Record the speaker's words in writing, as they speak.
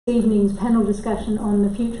Evening's panel discussion on the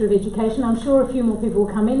future of education. I'm sure a few more people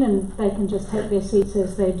will come in and they can just take their seats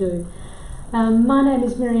as they do. My name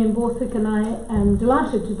is Miriam Borthwick and I am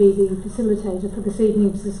delighted to be the facilitator for this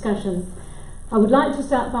evening's discussion. I would like to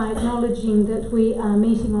start by acknowledging that we are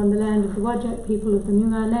meeting on the land of the Whadjuk people of the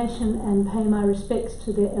Noongar Nation and pay my respects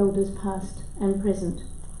to their elders past and present.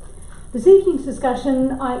 This evening's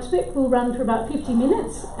discussion, I expect, will run for about 50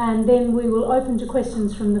 minutes and then we will open to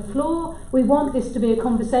questions from the floor. We want this to be a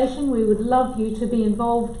conversation. We would love you to be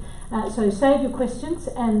involved, so save your questions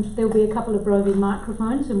and there'll be a couple of roving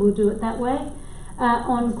microphones and we'll do it that way.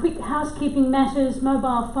 On quick housekeeping matters,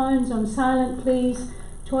 mobile phones on silent please.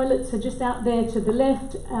 Toilets are just out there to the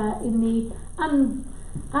left. In the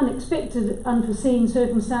unexpected, unforeseen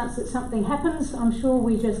circumstance that something happens, I'm sure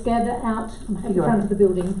we just gather out at the front of the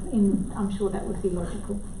building. I'm sure that would be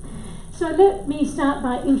logical. So let me start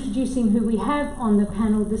by introducing who we have on the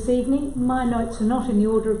panel this evening. My notes are not in the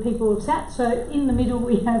order of people who have sat, so in the middle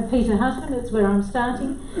we have Peter Hutton, that's where I'm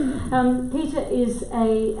starting. Peter is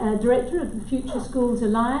a director of the Future Schools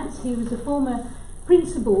Alliance. He was a former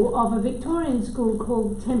principal of a Victorian school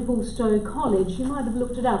called Templestowe College. You might have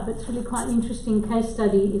looked it up. It's really quite an interesting case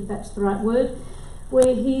study, if that's the right word,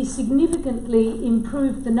 where he significantly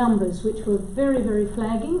improved the numbers, which were very, very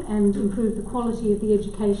flagging, and improved the quality of the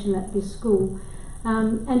education at this school.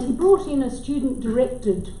 And he brought in a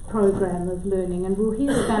student-directed program of learning, and we'll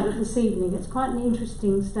hear about it this evening. It's quite an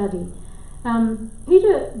interesting study.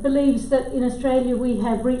 Peter believes that in Australia we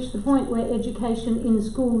have reached the point where education in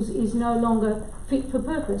schools is no longer fit for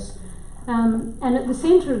purpose. And at the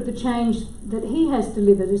centre of the change that he has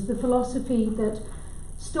delivered is the philosophy that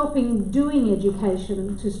stopping doing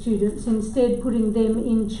education to students, instead putting them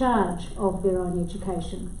in charge of their own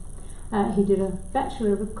education. He did a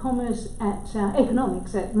Bachelor of Commerce at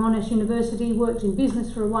Economics at Monash University, worked in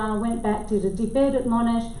business for a while, went back, did a dip ed at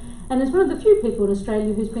Monash, and is one of the few people in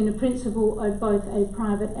Australia who's been a principal at both a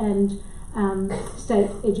private and state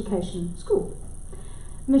education school.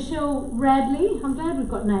 Michelle Radley, I'm glad we've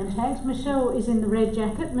got name tags. Michelle is in the red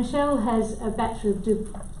jacket. Michelle has a Bachelor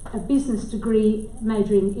of Business degree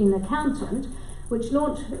majoring in accountant, which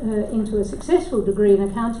launched her into a successful degree in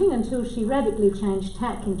accounting until she radically changed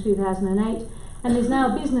tack in 2008 and is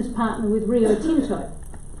now a business partner with Rio Tinto,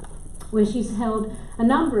 where she's held a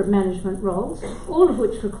number of management roles, all of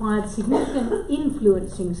which required significant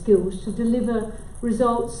influencing skills to deliver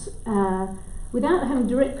results without having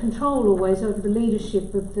direct control always over the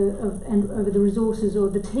leadership and over the resources or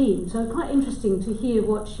the team. So quite interesting to hear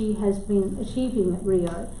what she has been achieving at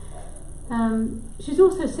Rio. She's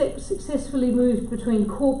also successfully moved between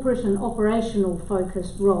corporate and operational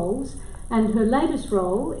focused roles, and her latest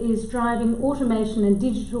role is driving automation and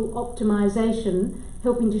digital optimisation,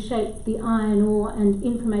 helping to shape the iron ore and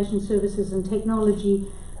information services and technology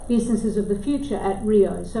businesses of the future at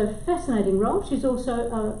Rio. So fascinating role. She's also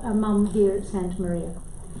a mum here at Santa Maria.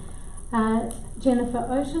 Jennifer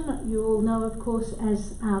Oaten, you all know of course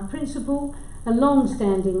as our principal, a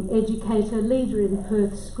long-standing educator, leader in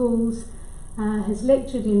Perth schools, has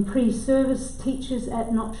lectured in pre-service teachers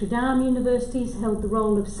at Notre Dame universities, held the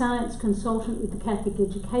role of science consultant with the Catholic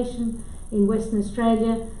Education in Western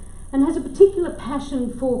Australia, and has a particular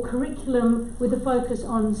passion for curriculum with a focus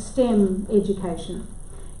on STEM education.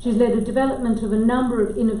 She's led a development of a number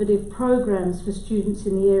of innovative programs for students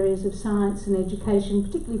in the areas of science and education,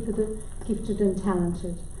 particularly for the gifted and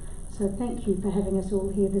talented. So thank you for having us all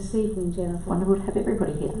here this evening, Jennifer. Wonderful to have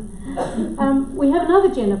everybody here. We have another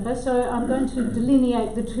Jennifer, so I'm going to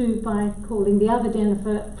delineate the two by calling the other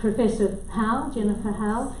Jennifer Professor Howell. Jennifer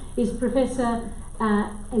Howell is Professor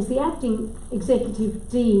as the Acting Executive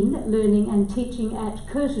Dean, Learning and Teaching at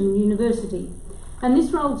Curtin University. And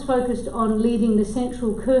this role is focused on leading the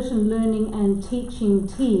central Curtin Learning and Teaching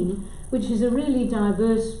team, which is a really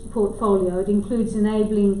diverse portfolio. It includes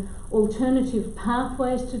enabling alternative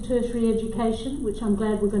pathways to tertiary education, which I'm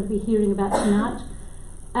glad we're going to be hearing about tonight,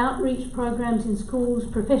 outreach programs in schools,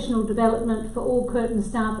 professional development for all Curtin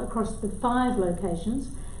staff across the 5 locations,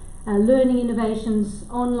 learning innovations,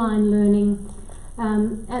 online learning.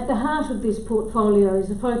 At the heart of this portfolio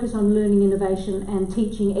is a focus on learning innovation and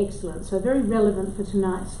teaching excellence, so very relevant for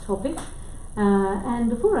tonight's topic. And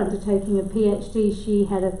before undertaking a PhD, she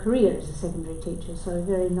had a career as a secondary teacher, so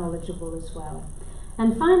very knowledgeable as well.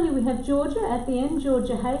 And finally we have Georgia at the end.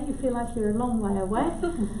 Georgia Hay, you feel like you're a long way away.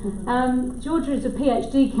 Georgia is a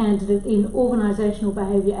PhD candidate in organisational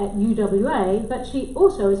behaviour at UWA, but she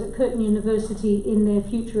also is at Curtin University in their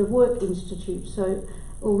Future of Work Institute, so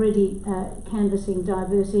already canvassing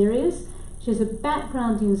diverse areas. She has a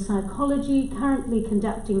background in psychology, currently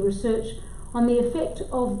conducting research on the effect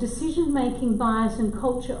of decision-making bias and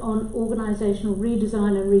culture on organisational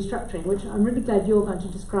redesign and restructuring, which I'm really glad you're going to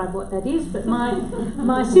describe what that is, but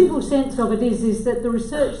my simple sense of it is that the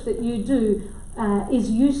research that you do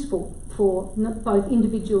is useful for both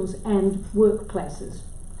individuals and workplaces,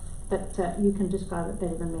 but you can describe it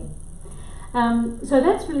better than me. So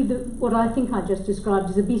that's really what I think I just described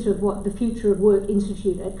is a bit of what the Future of Work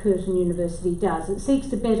Institute at Curtin University does. It seeks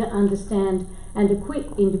to better understand and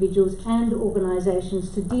equip individuals and organisations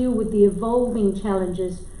to deal with the evolving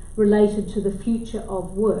challenges related to the future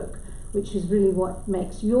of work, which is really what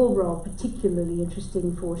makes your role particularly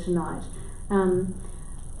interesting for tonight.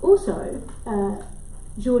 Also,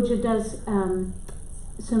 Georgia does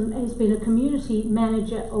has been a community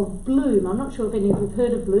manager of Bloom. I'm not sure if any of you have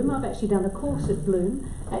heard of Bloom. I've actually done a course at Bloom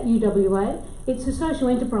at UWA. It's a social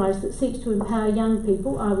enterprise that seeks to empower young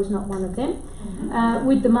people, I was not one of them,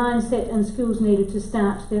 with the mindset and skills needed to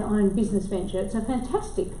start their own business venture. It's a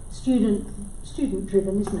fantastic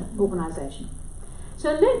student-driven, isn't it, organisation.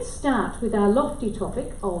 So let's start with our lofty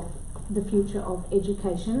topic of the future of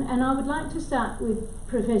education, and I would like to start with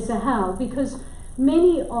Professor Howell, because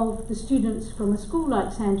many of the students from a school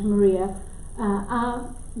like Santa Maria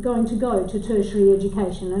are going to go to tertiary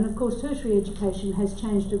education, and of course tertiary education has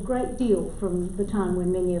changed a great deal from the time when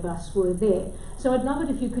many of us were there. So I'd love it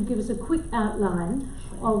if you could give us a quick outline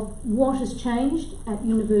of what has changed at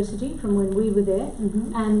university from when we were there,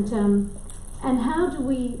 and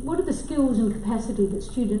what are the skills and capacity that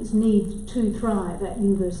students need to thrive at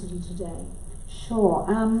university today? Sure.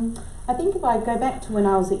 I think if I go back to when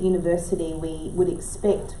I was at university, we would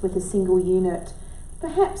expect with a single unit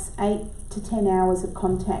perhaps 8 to 10 hours of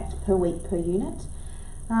contact per week per unit.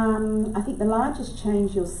 I think the largest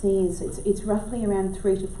change you'll see is it's roughly around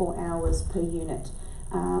 3 to 4 hours per unit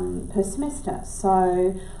per semester.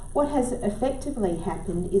 So what has effectively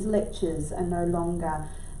happened is lectures are no longer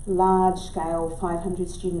large scale, 500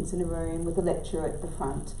 students in a room with a lecturer at the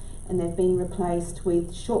front, and they've been replaced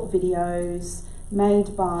with short videos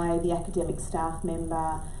made by the academic staff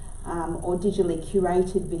member or digitally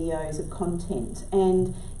curated videos of content.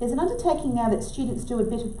 And there's an undertaking now that students do a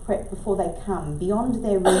bit of prep before they come. Beyond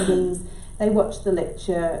their readings, they watch the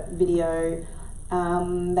lecture video,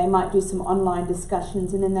 they might do some online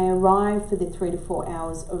discussions, and then they arrive for the 3 to 4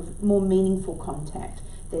 hours of more meaningful contact.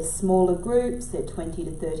 They're smaller groups, they're 20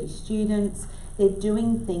 to 30 students, they're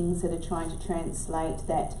doing things that are trying to translate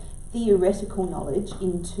that theoretical knowledge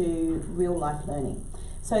into real life learning.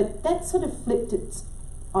 So that sort of flipped it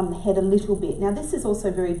on the head a little bit. Now this is also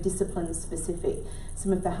very discipline specific.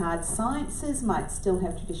 Some of the hard sciences might still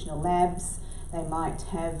have traditional labs, they might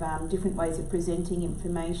have different ways of presenting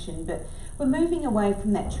information, but we're moving away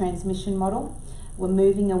from that transmission model. We're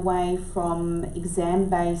moving away from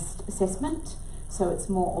exam-based assessment, so it's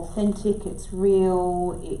more authentic, it's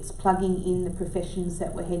real, it's plugging in the professions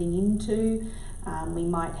that we're heading into. We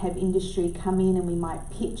might have industry come in and we might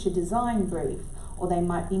pitch a design brief, or they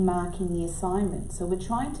might be marking the assignment. So we're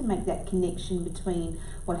trying to make that connection between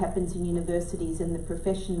what happens in universities and the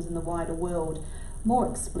professions and the wider world more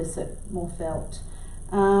explicit, more felt.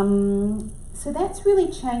 So that's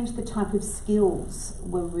really changed the type of skills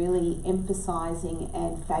we're really emphasising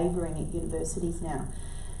and favouring at universities now.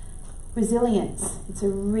 Resilience, it's a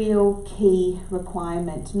real key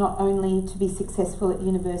requirement, not only to be successful at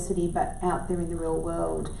university but out there in the real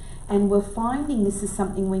world. And we're finding this is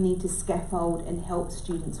something we need to scaffold and help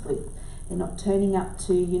students with. They're not turning up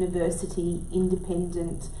to university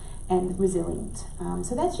independent and resilient.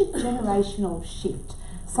 So that's your generational shift.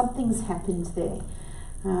 Something's happened there.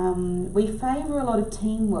 We favour a lot of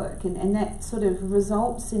teamwork, and that sort of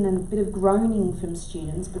results in a bit of groaning from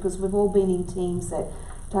students, because we've all been in teams that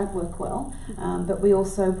don't work well, but we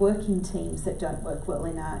also work in teams that don't work well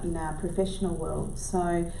in our professional world.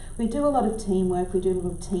 So we do a lot of teamwork, we do a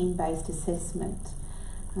lot of team-based assessment.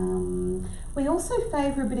 We also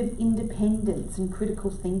favour a bit of independence and critical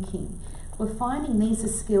thinking. We're finding these are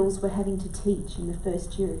skills we're having to teach in the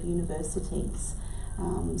first year of universities.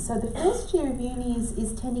 So the first year of uni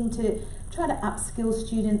is tending to try to upskill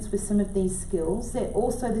students with some of these skills. They're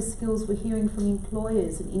also the skills we're hearing from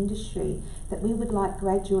employers and industry, that we would like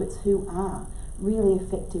graduates who are really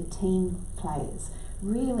effective team players,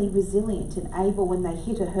 really resilient and able, when they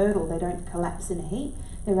hit a hurdle, they don't collapse in a heap,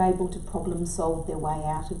 they're able to problem solve their way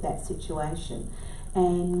out of that situation.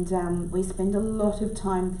 And we spend a lot of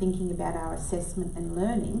time thinking about our assessment and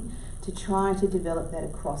learning to try to develop that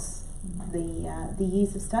across the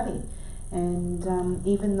years of study. And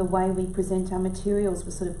even the way we present our materials,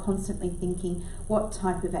 we're sort of constantly thinking, what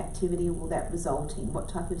type of activity will that result in? What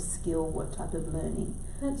type of skill? What type of learning?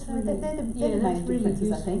 That's So really, they're the main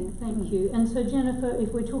differences, I think. Thank you. And so, Jennifer,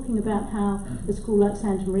 if we're talking about how a school like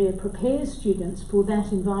Santa Maria prepares students for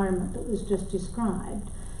that environment that was just described,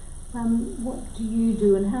 what do you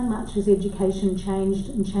do, and how much has education changed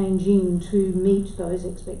and changing to meet those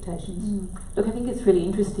expectations? Look, I think it's really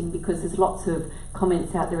interesting because there's lots of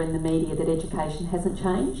comments out there in the media that education hasn't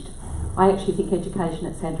changed. I actually think education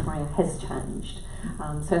at Santa Maria has changed.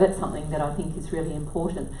 So that's something that I think is really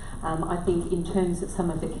important. I think in terms of some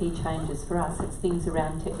of the key changes for us, it's things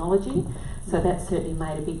around technology. So that's certainly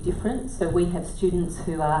made a big difference. So we have students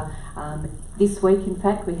who are, this week in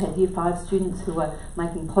fact, we had Year 5 students who are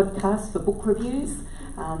making podcasts for book reviews.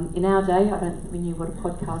 In our day, I don't think we knew what a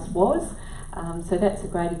podcast was. So that's a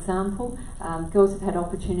great example. Girls have had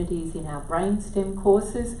opportunities in our brainstem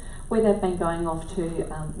courses where they've been going off to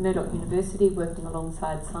Murdoch University working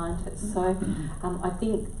alongside scientists. So I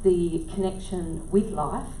think the connection with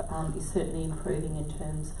life is certainly improving in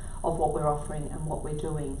terms of what we're offering and what we're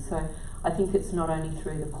doing. So I think it's not only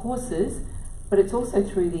through the courses, but it's also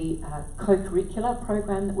through the co-curricular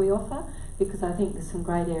program that we offer, because I think there's some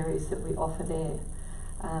great areas that we offer there.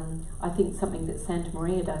 I think something that Santa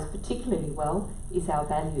Maria does particularly well is our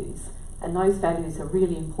values, and those values are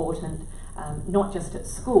really important, not just at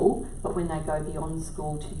school, but when they go beyond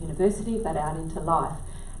school to university, but out into life.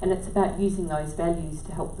 And it's about using those values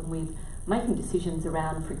to help them with making decisions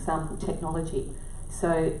around, for example, technology.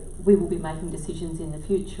 So we will be making decisions in the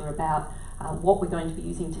future about what we're going to be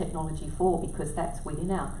using technology for, because that's within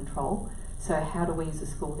our control. So how do we as a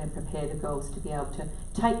school then prepare the girls to be able to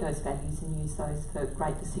take those values and use those for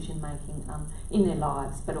great decision making in their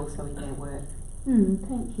lives, but also in their work?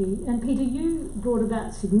 Thank you. And Peter, you brought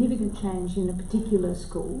about significant change in a particular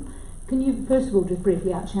school. Can you first of all just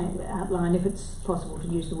briefly outline, if it's possible to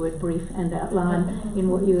use the word brief and outline in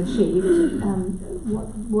what you achieved,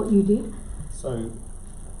 what you did? So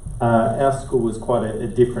our school was quite a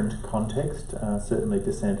different context, certainly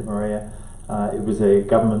to Santa Maria. It was a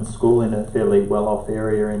government school in a fairly well-off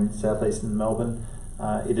area in southeastern Melbourne.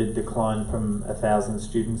 It had declined from 1,000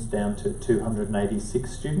 students down to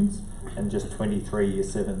 286 students and just 23 Year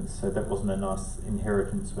 7s. So that wasn't a nice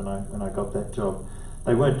inheritance when I got that job.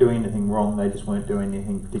 They weren't doing anything wrong, they just weren't doing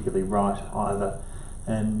anything particularly right either.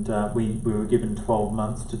 And we were given 12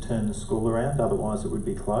 months to turn the school around, otherwise it would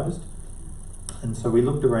be closed. And so we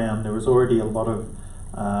looked around. There was already a lot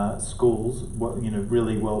of schools,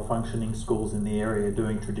 really well-functioning schools in the area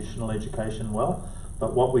doing traditional education well,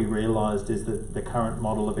 but what we realised is that the current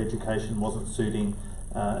model of education wasn't suiting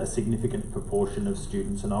a significant proportion of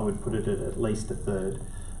students, and I would put it at least a third.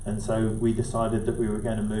 And so we decided that we were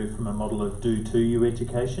going to move from a model of do-to-you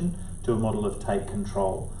education to a model of take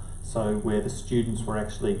control. So where the students were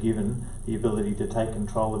actually given the ability to take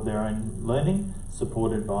control of their own learning,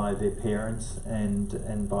 supported by their parents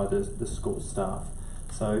and by the school staff.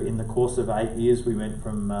 So in the course of 8 years, we went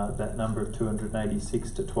from that number of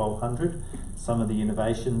 286 to 1,200. Some of the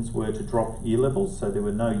innovations were to drop year levels, so there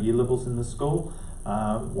were no year levels in the school.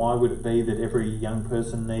 Why would it be that every young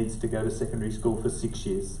person needs to go to secondary school for 6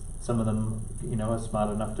 years? Some of them, are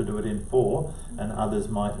smart enough to do it in 4, and others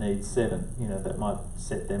might need 7. That might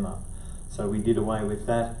set them up. So we did away with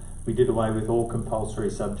that. We did away with all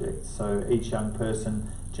compulsory subjects. So each young person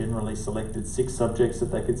generally selected 6 subjects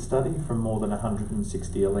that they could study from more than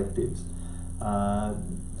 160 electives.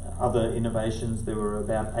 Other innovations, there were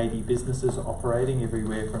about 80 businesses operating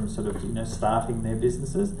everywhere from starting their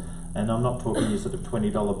businesses. And I'm not talking your sort of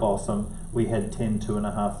 $20 boss. We had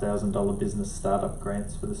 $2,500 business startup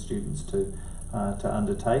grants for the students to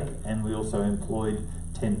undertake, and we also employed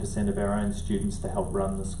 10% of our own students to help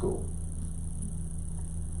run the school.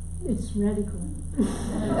 It's radical.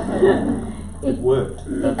 It worked.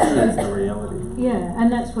 That's the reality. Yeah,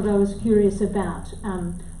 and that's what I was curious about.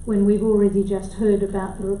 When we've already just heard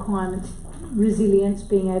about the requirements, resilience,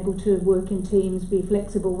 being able to work in teams, be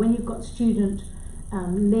flexible. When you've got student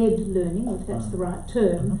led learning, if that's the right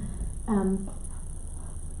term,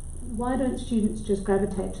 why don't students just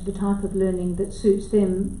gravitate to the type of learning that suits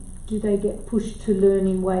them? Do they get pushed to learn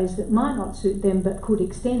in ways that might not suit them but could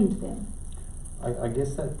extend them? I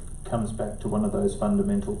guess that comes back to one of those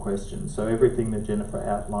fundamental questions. So everything that Jennifer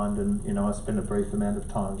outlined, and I spent a brief amount of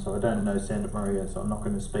time, so I don't know Santa Maria, so I'm not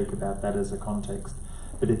going to speak about that as a context.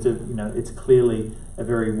 But it's clearly a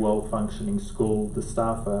very well-functioning school. The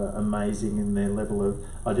staff are amazing in their level of,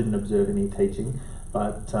 I didn't observe any teaching,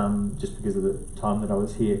 but just because of the time that I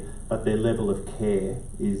was here, but their level of care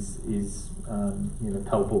is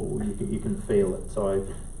palpable. You can feel it. So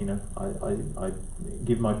I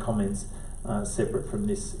give my comments separate from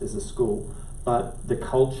this as a school. But the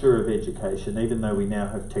culture of education, even though we now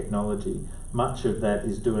have technology, much of that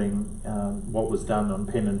is doing what was done on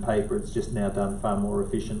pen and paper. It's just now done far more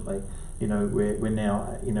efficiently. We're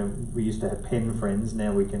now, we used to have pen friends,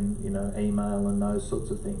 now we can, email and those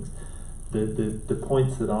sorts of things. The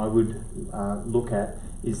points that I would look at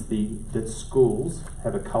is that schools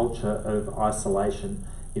have a culture of isolation.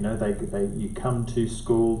 You come to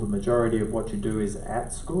school, the majority of what you do is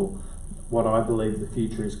at school. What I believe the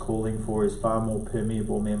future is calling for is far more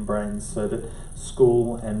permeable membranes, so that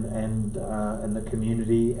school and the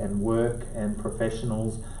community and work and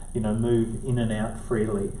professionals, move in and out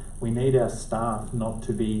freely. We need our staff not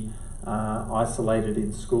to be isolated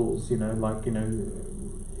in schools. A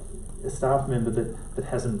staff member that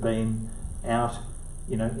hasn't been out,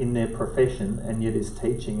 in their profession and yet is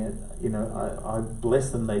teaching it. I bless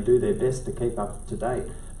them. They do their best to keep up to date.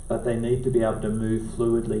 But they need to be able to move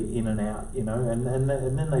fluidly in and out, and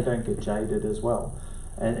then they don't get jaded as well.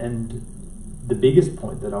 And the biggest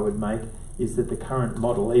point that I would make is that the current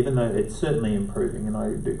model, even though it's certainly improving, and I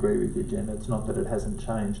agree with you, Jen, it's not that it hasn't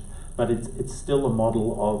changed, but it's still a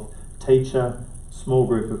model of teacher, small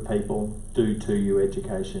group of people, do to you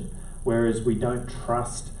education. Whereas we don't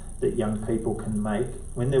trust that young people can make,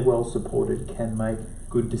 when they're well supported, can make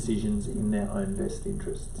good decisions in their own best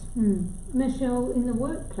interests. Michelle, in the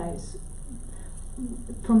workplace,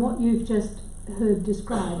 from what you've just heard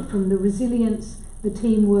described, from the resilience, the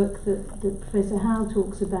teamwork that Professor Howell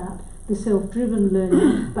talks about, the self-driven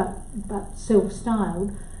learning but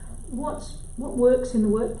self-styled, what works in the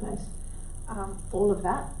workplace? All of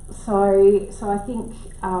that. So I think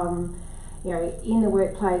in the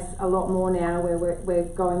workplace a lot more now where we're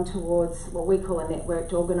going towards what we call a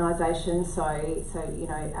networked organisation. So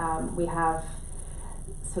we have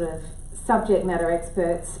sort of subject matter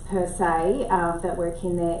experts per se that work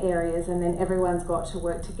in their areas, and then everyone's got to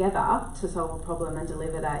work together to solve a problem and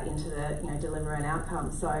deliver that into deliver an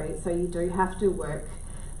outcome. So you do have to work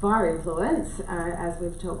via influence, as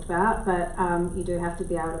we've talked about, but you do have to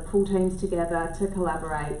be able to pull teams together, to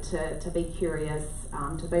collaborate, to be curious,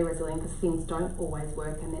 to be resilient, because things don't always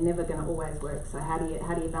work and they're never going to always work. So how do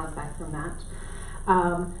you bounce back from that?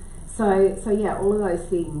 So yeah, all of those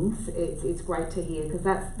things, it's great to hear, because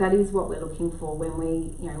that is what we're looking for when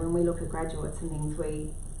we look at graduates and things. We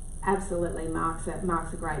absolutely marks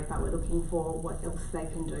are great, but we're looking for what else they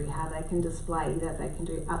can do, how they can display that they can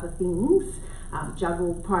do other things,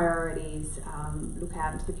 juggle priorities, look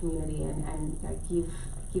out into the community and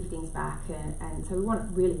give things back, and so we want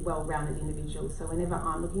really well-rounded individuals. So whenever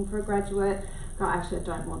I'm looking for a graduate, I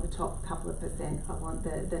don't want the top couple of percent, I want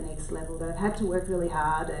the next level that have had to work really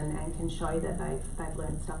hard and can show that they've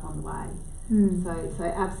learned stuff on the way. So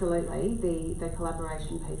absolutely the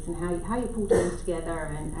collaboration piece and how you pull teams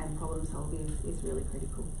together and problem solve is really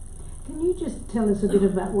critical. Can you just tell us a bit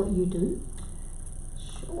about what you do?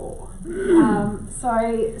 Sure.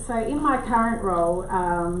 So in my current role,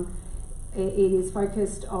 it is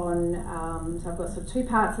focused on, so I've got sort of two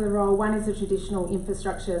parts of the role. One is a traditional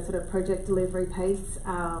infrastructure sort of project delivery piece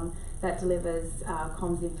that delivers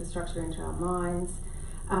comms infrastructure into our mines.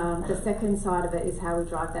 The second side of it is how we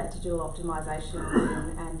drive that digital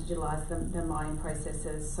optimisation and digitalise the mining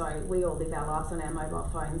processes. So we all live our lives on our mobile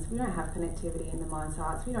phones. We don't have connectivity in the mine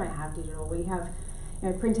sites. We don't have digital. We have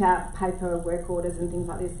print out paper work orders and things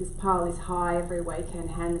like this. This pile is high every week and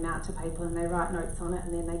hand them out to people and they write notes on it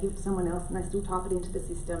and then they give it to someone else and they still type it into the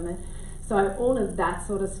system. And so all of that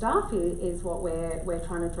sort of stuff is what we're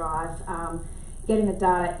trying to drive. Getting the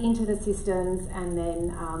data into the systems and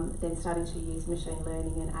then starting to use machine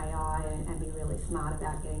learning and AI and be really smart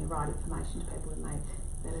about getting the right information to people to make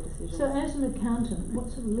better decisions. So as an accountant,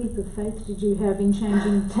 what sort of leap of faith did you have in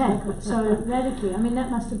changing tack so radically? I mean, that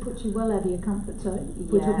must have put you well out of your comfort zone.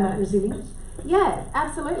 We're talking about resilience. Yeah,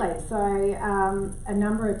 absolutely. So a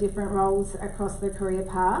number of different roles across the career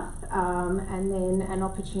path, and then an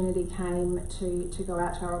opportunity came to go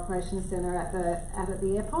out to our operations centre at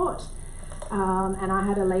the airport. And I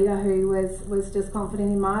had a leader who was just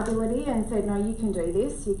confident in my ability and said, no, you can do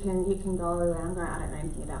this, you can go around going, I don't know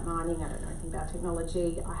anything about mining, I don't know anything about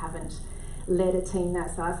technology, I haven't led a team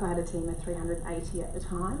that size, so I had a team of 380 at the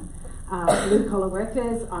time. Blue collar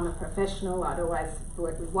workers, I'm a professional, I'd always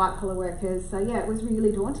worked with white collar workers, so yeah, it was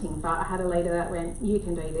really daunting, but I had a leader that went, you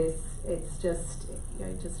can do this, it's just,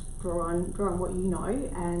 just draw on what you know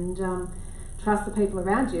and trust the people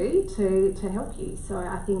around you to help you. So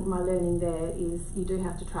I think my learning there is you do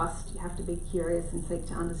have to trust, you have to be curious and seek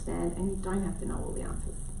to understand, and you don't have to know all the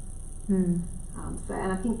answers.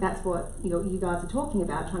 And I think that's what you guys are talking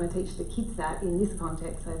about, trying to teach the kids that in this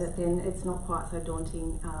context, so that then it's not quite so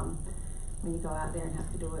daunting when you go out there and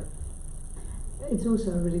have to do it. It's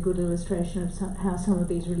also a really good illustration of how some of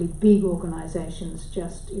these really big organisations,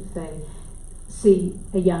 just if they see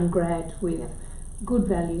a young grad with good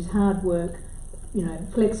values, hard work,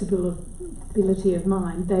 flexibility of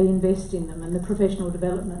mind, they invest in them, and the professional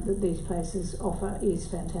development that these places offer is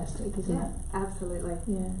fantastic, isn't it? Absolutely.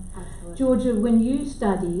 Yeah, absolutely. Georgia, when you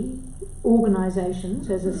study organisations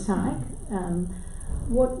as a psych,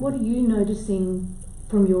 what are you noticing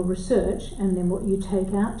from your research, and then what you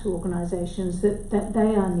take out to organisations that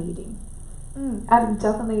they are needing?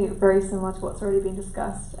 Definitely very similar to what's already been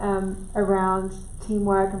discussed around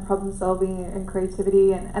teamwork and problem solving and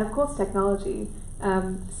creativity and of course technology.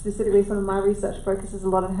 Specifically, some of my research focuses a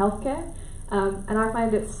lot on healthcare, and I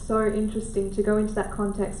find it so interesting to go into that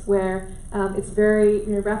context where it's very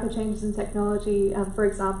rapid changes in technology. For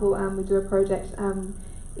example, we do a project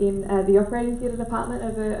in the operating theatre department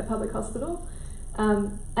of a public hospital,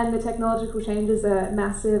 and the technological changes are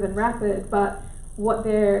massive and rapid, but what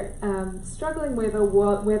they're struggling with, or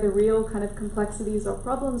where the real kind of complexities or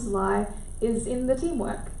problems lie, is in the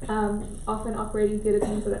teamwork. Often operating theatre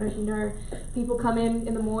teams, I don't know if you know, people come in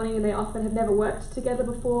the morning and they often have never worked together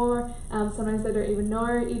before. Sometimes they don't even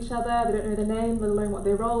know each other, they don't know their name, let alone what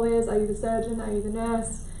their role is. Are you the surgeon? Are you the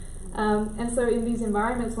nurse? And so in these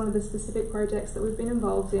environments, one of the specific projects that we've been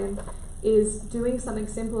involved in is doing something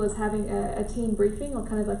simple as having a team briefing, or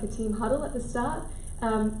kind of like a team huddle at the start,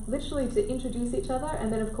 literally to introduce each other,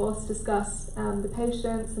 and then of course discuss the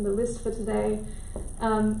patients and the list for today.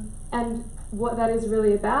 And what that is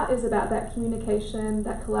really about is about that communication,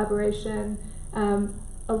 that collaboration,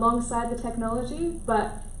 alongside the technology.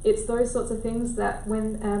 But it's those sorts of things that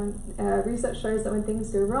when research shows that when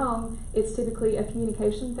things go wrong, it's typically a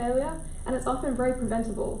communication failure, and it's often very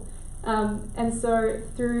preventable. And so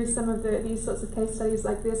through some of these sorts of case studies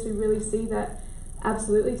like this, we really see that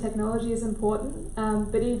absolutely technology is important,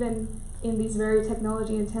 but even in these very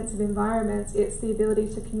technology-intensive environments, it's the ability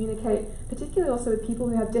to communicate, particularly also with people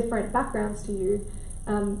who have different backgrounds to you.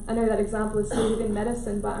 I know that example is still within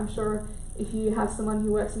medicine, but I'm sure if you have someone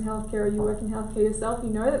who works in healthcare, or you work in healthcare yourself,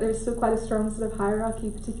 you know that there's still quite a strong sort of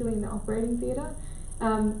hierarchy, particularly in the operating theatre.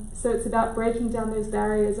 So it's about breaking down those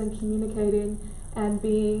barriers and communicating and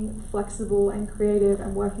being flexible and creative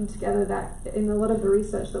and working together. That in a lot of the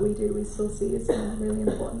research that we do, we still see is really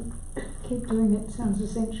important. Keep doing it, sounds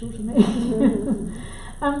essential to me.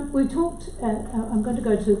 We talked, I'm going to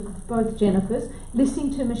go to both Jennifers.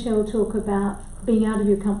 Listening to Michelle talk about being out of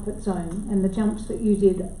your comfort zone, and the jumps that you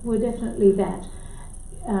did were definitely that.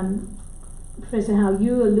 Professor Howell,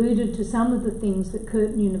 you alluded to some of the things that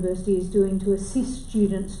Curtin University is doing to assist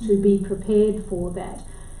students to be prepared for that.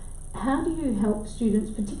 How do you help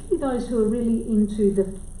students, particularly those who are really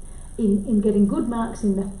into in getting good marks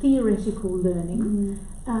in the theoretical learning,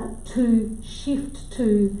 to shift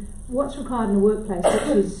to what's required in the workplace,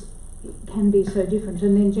 which can be so different?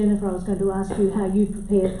 And then Jennifer, I was going to ask you how you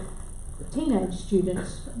prepare teenage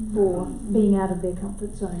students for being out of their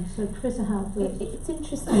comfort zone. So Professor Howell first. It's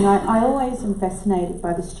interesting. I always am fascinated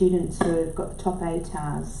by the students who have got the top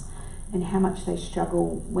ATARs and how much they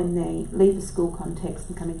struggle when they leave the school context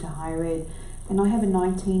and come into higher ed. And I have a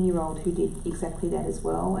 19-year-old who did exactly that as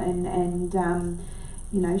well, and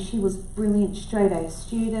she was brilliant straight A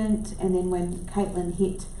student, and then when Caitlin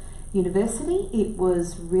hit university, it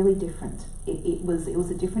was really different. It was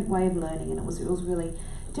a different way of learning, and it was really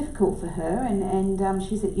difficult for her, and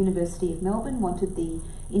she's at University of Melbourne, wanted the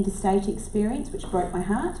interstate experience, which broke my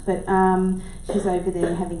heart, but she's over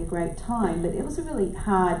there having a great time. But it was a really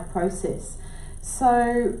hard process.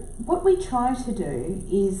 So what we try to do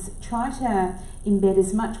is try to embed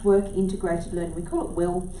as much work integrated learning. We call it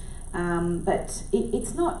WIL, but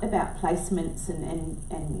it's not about placements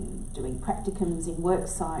and doing practicums in work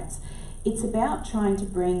sites. It's about trying to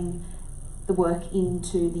bring the work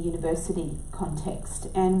into the university context,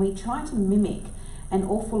 and we try to mimic an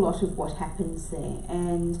awful lot of what happens there.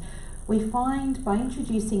 And we find by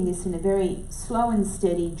introducing this in a very slow and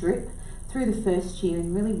steady drip through the first year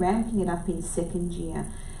and really ramping it up in second year,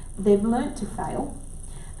 they've learnt to fail.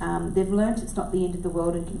 They've learnt it's not the end of the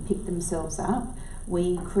world and can pick themselves up.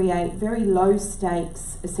 We create very low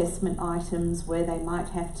stakes assessment items where they might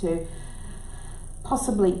have to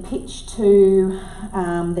possibly pitch to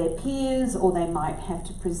their peers, or they might have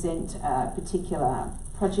to present a particular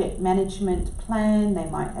project management plan. They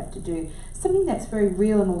might have to do something that's very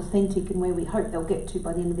real and authentic and where we hope they'll get to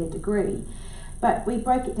by the end of their degree. But we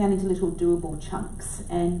break it down into little doable chunks,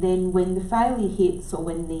 and then when the failure hits or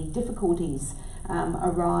when the difficulties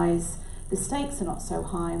arise, the stakes are not so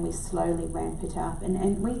high, and we slowly ramp it up,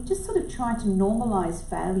 and we just sort of try to normalise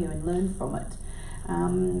failure and learn from it.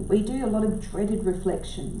 We do a lot of dreaded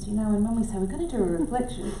reflections, you know, and when we say we're going to do a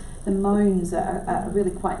reflection, the moans are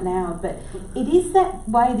really quite loud, but it is that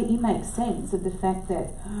way that you make sense of the fact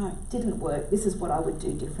that, oh, it didn't work, this is what I would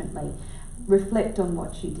do differently. Reflect on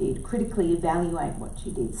what you did, critically evaluate what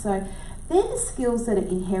you did. So they're the skills that are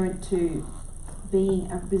inherent to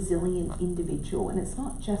being a resilient individual, and it's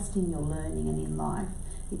not just in your learning and in life,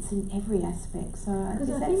 it's in every aspect. So because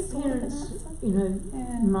I think parents, you know,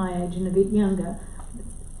 my age and a bit younger,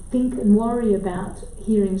 think and worry about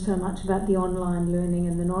hearing so much about the online learning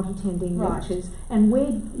and the not attending lectures, and where,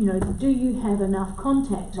 you know, do you have enough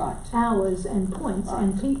contact hours and points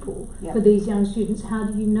and people for these young students? How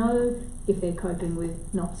do you know if they're coping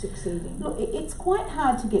with not succeeding? Look, it's quite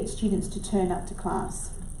hard to get students to turn up to class.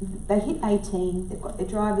 They hit 18, they've got their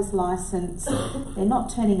driver's licence, they're not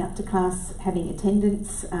turning up to class having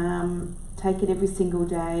attendance, take it every single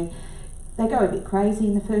day. They go a bit crazy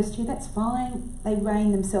in the first year, that's fine. They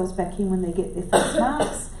rein themselves back in when they get their first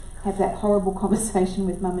marks, have that horrible conversation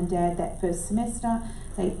with mum and dad that first semester,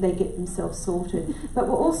 they get themselves sorted. But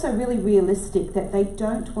we're also really realistic that they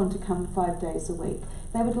don't want to come 5 days a week.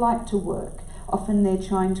 They would like to work. Often they're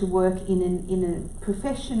trying to work in a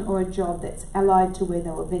profession or a job that's allied to where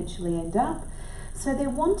they'll eventually end up. So they're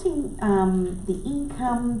wanting the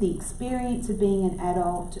income, the experience of being an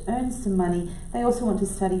adult, to earn some money. They also want to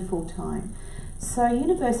study full time. So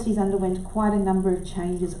universities underwent quite a number of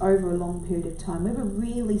changes over a long period of time. We were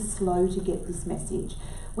really slow to get this message.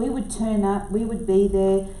 We would turn up, we would be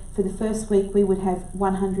there. For the first week we would have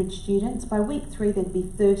 100 students. By week 3 there'd be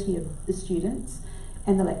 30 of the students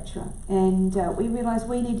and the lecturer, and we realised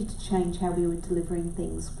we needed to change how we were delivering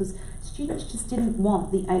things, because students just didn't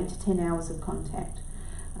want the 8 to 10 hours of contact,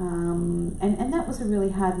 and that was a really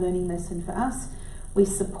hard learning lesson for us. We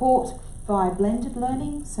support via blended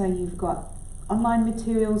learning, so you've got online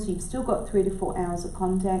materials, you've still got 3 to 4 hours of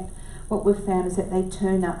contact. What we've found is that they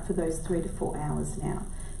turn up for those 3 to 4 hours now,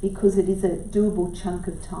 because it is a doable chunk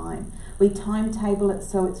of time. We timetable it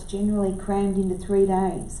so it's generally crammed into 3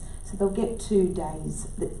 days. So they'll get 2 days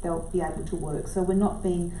that they'll be able to work. So we're not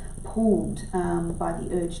being pulled by the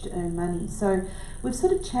urge to earn money. So we've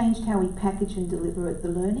sort of changed how we package and deliver the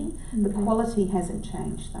learning. The quality hasn't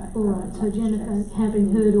changed though. All right, so Jennifer,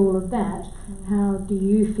 having heard all of that, how do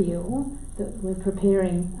you feel that we're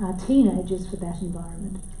preparing our teenagers for that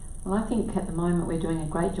environment? Well, I think at the moment we're doing a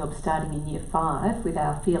great job starting in Year 5 with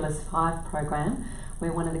our Fearless 5 program,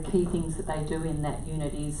 where one of the key things that they do in that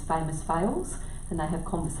unit is famous fails. And they have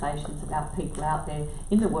conversations about people out there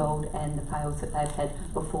in the world and the fails that they've had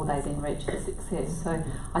before they then reach the success. So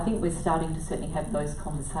I think we're starting to certainly have those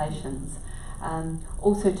conversations.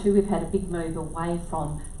 Also too, we've had a big move away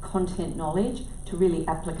from content knowledge to really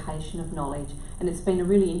application of knowledge. And it's been a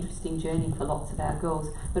really interesting journey for lots of our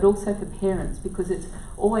girls, but also for parents, because it's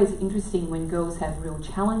always interesting when girls have real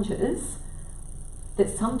challenges that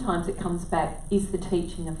sometimes it comes back, is the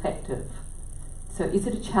teaching effective? So is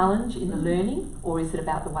it a challenge in the learning, or is it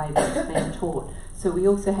about the way that it's being taught? So we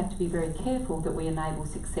also have to be very careful that we enable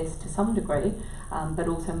success to some degree, but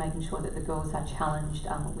also making sure that the girls are challenged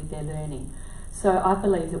with their learning. So I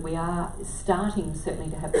believe that we are starting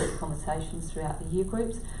certainly to have those conversations throughout the year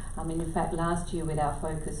groups. In fact, last year with our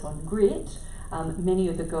focus on grit, many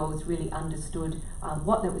of the girls really understood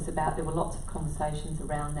what that was about. There were lots of conversations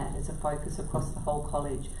around that as a focus across the whole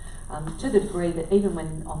college. To the degree that even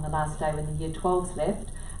when on the last day when the Year 12s left,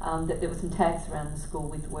 that there were some tags around the school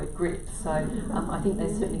with the word grit. So I think they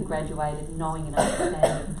certainly graduated knowing and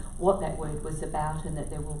understanding what that word was about, and that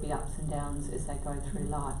there will be ups and downs as they go through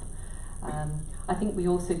life. I think we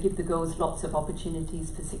also give the girls lots of opportunities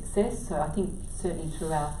for success. So I think certainly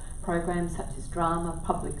through our programs such as drama,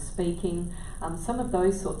 public speaking, some of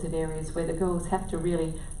those sorts of areas where the girls have to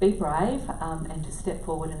really be brave and to step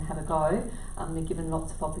forward and have a go. They're given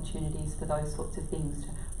lots of opportunities for those sorts of things,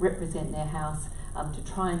 to represent their house,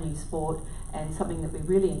 to try a new sport, and something that we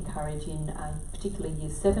really encourage in particularly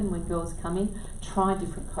Year 7 when girls come in, try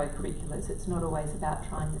different co-curriculars. It's not always about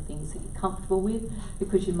trying the things that you're comfortable with,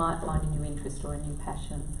 because you might find a new interest or a new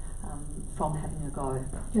passion from having a go.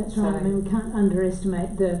 That's right. I mean, we can't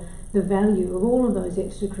underestimate the value of all of those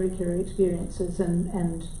extracurricular experiences,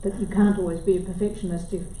 and that you can't always be a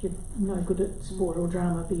perfectionist if you're no good at sport or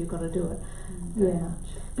drama, but you've got to do it. Yeah.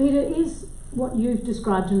 Peter, is what you've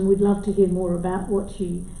described, and we'd love to hear more about what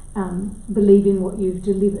you believe in, what you've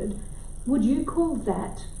delivered, would you call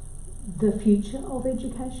that the future of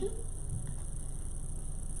education?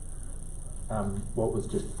 what was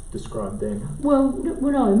just described then? Well,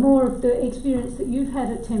 no, more of the experience that you've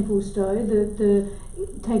had at Templestowe, the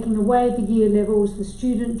taking away the year levels, the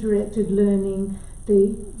student-directed learning,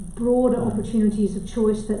 the broader opportunities of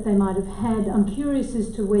choice that they might have had. I'm curious as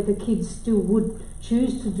to whether kids still would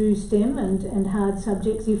choose to do STEM and hard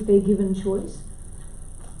subjects if they're given choice.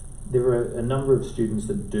 There are a number of students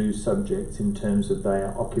that do subjects in terms of they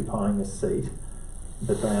are occupying a seat,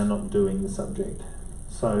 but they are not doing the subject.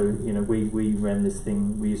 So, you know, we ran this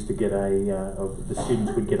thing, we used to get the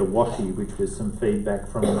students would get a washi, which was some feedback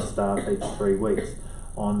from the staff each 3 weeks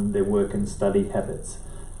on their work and study habits.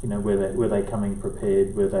 You know, were they coming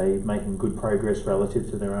prepared, were they making good progress relative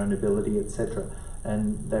to their own ability, etc.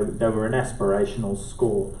 And they were an aspirational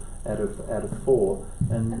score out of 4,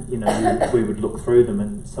 and you know we would look through them,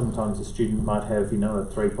 and sometimes a student might have, you know, a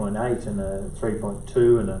 3.8 and a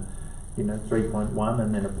 3.2 and a, you know, 3.1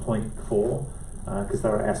 and then a 0.4 because they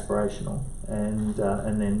were aspirational, and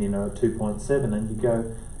then, you know, a 2.7, and you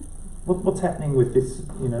go, what's happening with this,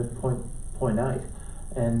 you know, 0.8?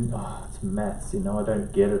 And it's maths, you know, I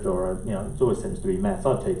don't get it, or you know, it always seems to be maths.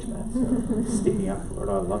 I teach maths, so sticking up for it,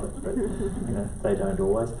 I love it, but you know, they don't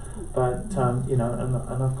always. But you know, and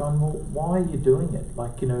I've gone, well, why are you doing it?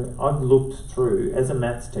 Like, you know, I've looked through, as a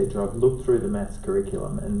maths teacher, I've looked through the maths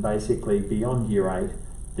curriculum, and basically beyond year 8,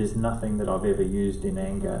 there's nothing that I've ever used in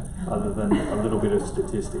anger other than a little bit of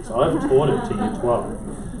statistics. I've taught it to year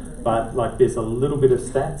 12, but like there's a little bit of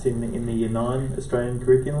stats in the year 9 Australian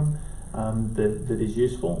curriculum. That is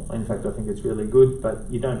useful. In fact, I think it's really good, but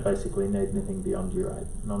you don't basically need anything beyond year 8.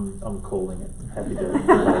 And I'm calling it. Happy to.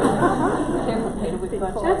 Careful, Peter, we've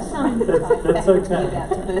got that's okay. About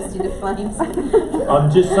to burst into flames.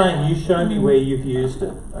 I'm just saying, you show me where you've used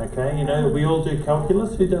it. Okay, you know, we all do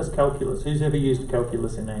calculus. Who does calculus? Who's ever used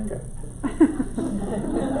calculus in anger?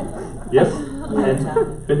 Yes,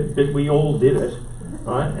 but we all did it.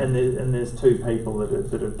 Right, and there's 2 people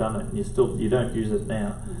that have done it, and you don't use it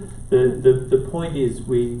now. The point is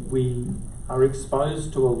we are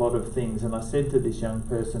exposed to a lot of things, and I said to this young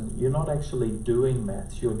person, you're not actually doing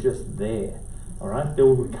maths, you're just there. All right, there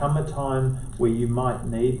will come a time where you might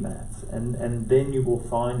need maths, and then you will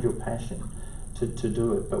find your passion to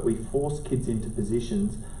do it. But we force kids into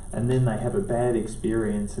positions, and then they have a bad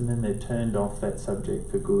experience, and then they're turned off that subject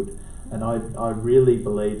for good. And I really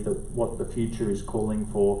believe that what the future is calling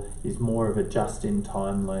for is more of a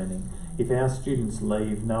just-in-time learning. If our students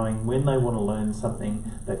leave knowing when they want to learn something,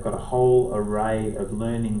 they've got a whole array of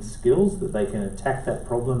learning skills that they can attack that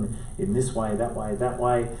problem in this way, that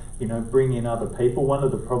way, you know, bring in other people. One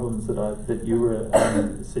of the problems that you were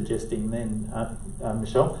suggesting then,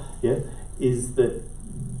 Michelle, yeah, is that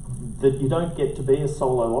you don't get to be a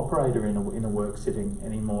solo operator in a work setting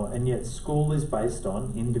anymore, and yet school is based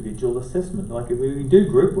on individual assessment. Like, we do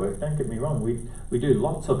group work, don't get me wrong, we do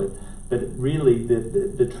lots of it, but really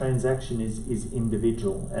the transaction is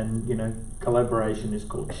individual, and you know, collaboration is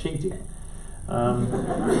called cheating.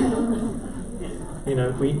 You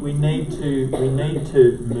know, we need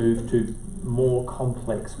to move to more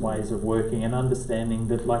complex ways of working, and understanding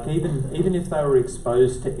that, like, even if they were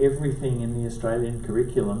exposed to everything in the Australian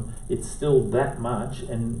curriculum, it's still that much,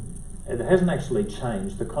 and it hasn't actually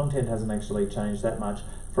changed. The content hasn't actually changed that much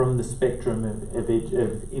from the spectrum of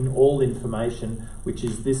in all information, which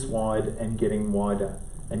is this wide and getting wider,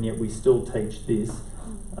 and yet we still teach this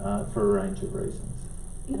for a range of reasons.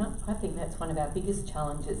 And I think that's one of our biggest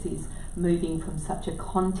challenges, is moving from such a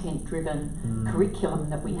content-driven curriculum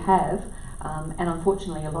that we have, and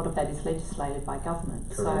unfortunately a lot of that is legislated by government.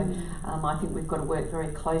 Correct. So I think we've got to work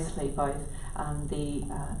very closely, both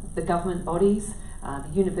the government bodies, the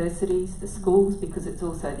universities, the schools, because it's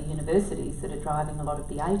also the universities that are driving a lot of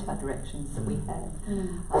the ATAR directions that we have.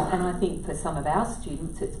 And I think for some of our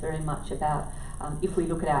students it's very much about, if we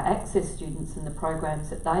look at our access students and the programs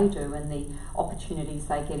that they do and the opportunities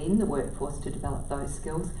they get in the workforce to develop those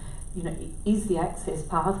skills, you know, is the access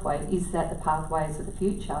pathway, is that the pathways of the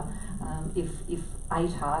future? If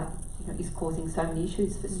ATAR, you know, is causing so many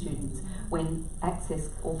issues for students, when access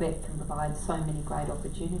or VET can provide so many great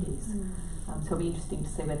opportunities. So it'll be interesting to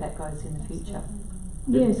see where that goes in the future.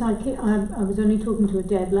 Yes, I was only talking to a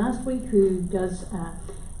dad last week who does,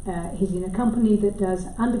 he's in a company that does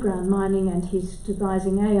underground mining, and he's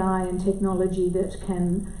devising AI and technology that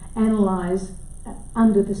can analyse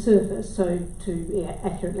under the surface, so to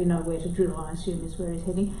accurately know where to drill, I assume is where he's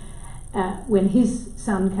heading. When his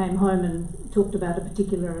son came home and talked about a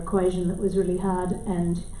particular equation that was really hard,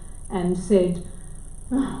 and said,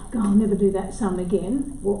 "Oh, God, I'll never do that sum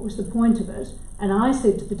again. What was the point of it?" And I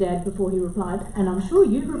said to the dad before he replied, and I'm sure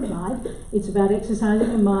you replied, it's about exercising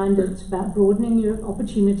your mind, it's about broadening your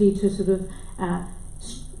opportunity to sort of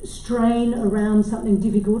strain around something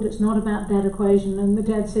difficult. It's not about that equation. And the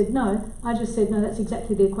dad said, no. I just said, no, that's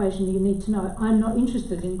exactly the equation you need to know. I'm not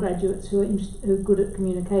interested in graduates who are good at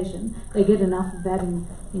communication. They get enough of that in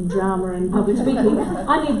drama and public speaking.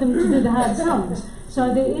 I need them to do the hard sums.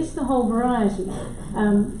 So there is the whole variety.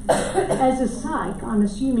 As a psych, I'm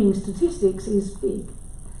assuming statistics is big.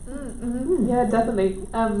 Yeah, definitely.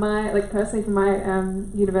 Personally from my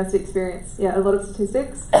university experience, a lot of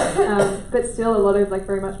statistics, but still a lot of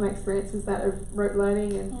very much my experience is that of rote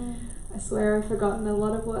learning, and I swear I've forgotten a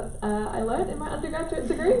lot of what I learned in my undergraduate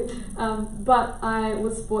degree. But I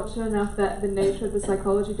was fortunate enough that the nature of the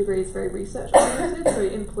psychology degree is very research oriented, so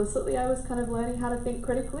implicitly I was kind of learning how to think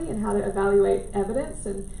critically and how to evaluate evidence,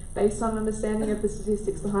 and based on understanding of the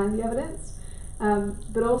statistics behind the evidence.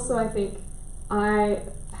 But also I think I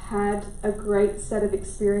had a great set of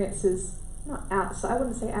experiences, not outside, I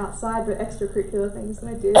wouldn't say outside, but extracurricular things that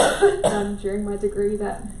I did during my degree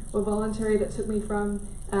that were voluntary, that took me from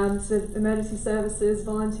sort of emergency services,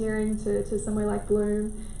 volunteering to somewhere like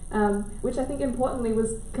Bloom, which I think importantly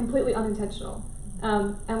was completely unintentional,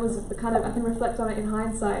 and was kind of, I can reflect on it in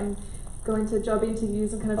hindsight and go into job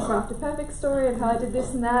interviews and kind of craft a perfect story of how I did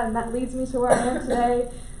this and that leads me to where I am today.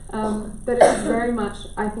 But it was very much,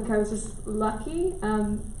 I think I was just lucky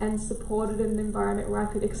and supported in an environment where I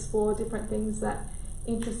could explore different things that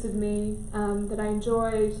interested me, that I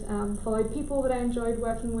enjoyed, followed people that I enjoyed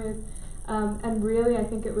working with, and really I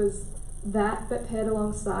think it was that paired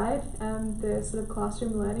alongside the sort of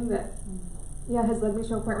classroom learning that has led me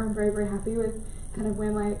to a point where I'm very, very happy with kind of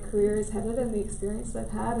where my career is headed and the experience that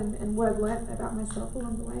I've had and what I've learnt about myself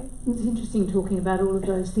along the way. It's interesting talking about all of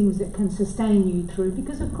those things that can sustain you through,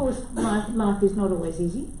 because of course life is not always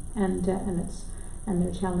easy, and there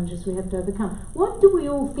are challenges we have to overcome. What do we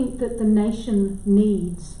all think that the nation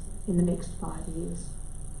needs in the next 5 years?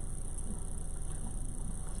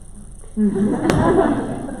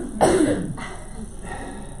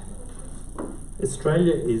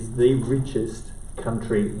 Australia is the richest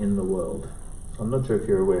country in the world. I'm not sure if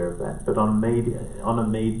you're aware of that, but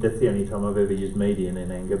that's the only time I've ever used median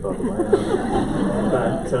in anger, by the way.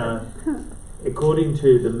 But according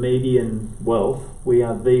to the median wealth, we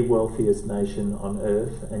are the wealthiest nation on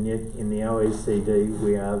earth, and yet in the OECD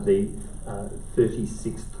we are the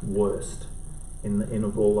 36th worst in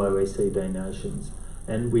of all OECD nations.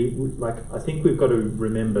 And I think we've got to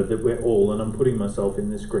remember that we're all, and I'm putting myself in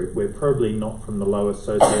this group, we're probably not from the lowest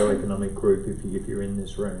socioeconomic group if you're in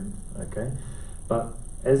this room, okay? But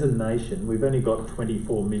as a nation, we've only got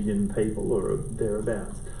 24 million people or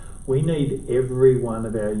thereabouts. We need every one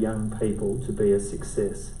of our young people to be a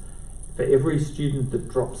success. For every student that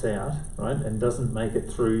drops out, right, and doesn't make it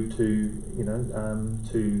through to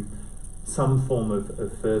some form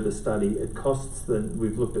of further study, it costs them,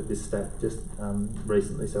 we've looked at this stat just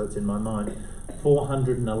recently, so it's in my mind,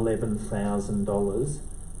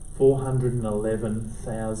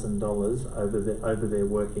 $411,000 over their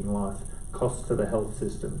working life. Costs to the health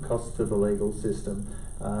system, costs to the legal system,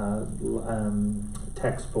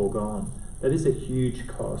 tax foregone. That is a huge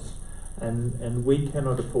cost, and we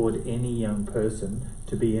cannot afford any young person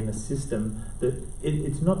to be in a system that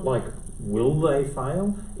it's not like will they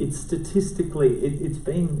fail. It's statistically it's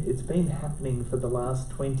been happening for the last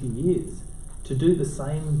 20 years. To do the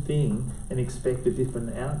same thing and expect a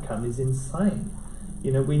different outcome is insane.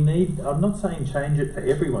 You know, I'm not saying change it for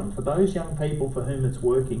everyone. For those young people for whom it's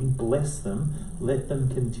working, bless them, let them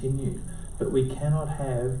continue. But we cannot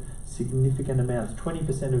have significant amounts.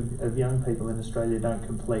 20% of young people in Australia don't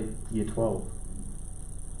complete Year 12.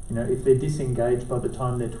 You know, if they're disengaged by the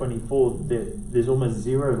time they're 24, there's almost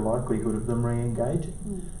zero likelihood of them re-engaging.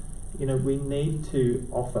 You know, we need to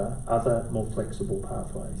offer other more flexible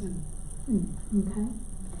pathways. Okay.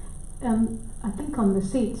 I think on the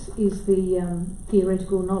seats is the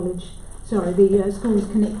theoretical knowledge, the Schools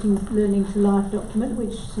Connecting Learning to Life document,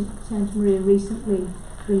 which Santa Maria recently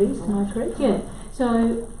released, am I correct? Yeah.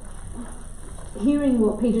 So, hearing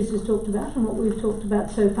what Peter's just talked about and what we've talked about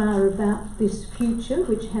so far about this future,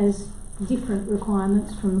 which has different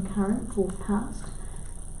requirements from current or past,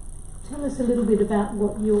 tell us a little bit about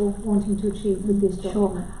what you're wanting to achieve with this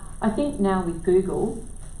document. Sure. I think now with Google,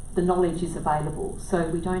 the knowledge is available, so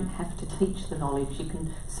we don't have to teach the knowledge. You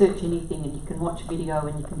can search anything and you can watch a video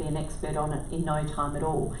and you can be an expert on it in no time at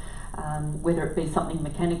all, whether it be something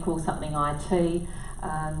mechanical, something IT,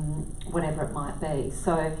 whatever it might be.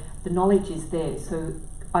 So the knowledge is there. So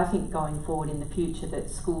I think going forward in the future that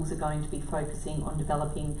schools are going to be focusing on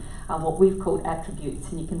developing what we've called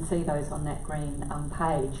attributes, and you can see those on that green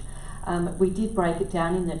page. We did break it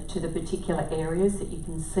down into the particular areas that you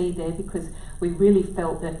can see there, because we really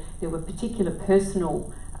felt that there were particular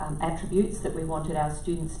personal attributes that we wanted our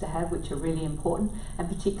students to have, which are really important, and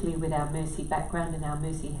particularly with our Mercy background and our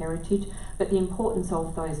Mercy heritage, but the importance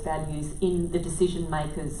of those values in the decision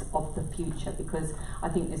makers of the future, because I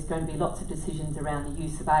think there's going to be lots of decisions around the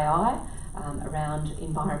use of AI, around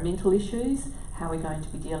environmental issues, how we're going to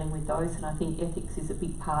be dealing with those, and I think ethics is a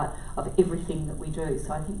big part of everything that we do,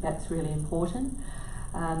 so I think that's really important.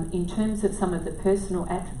 In terms of some of the personal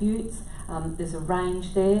attributes, there's a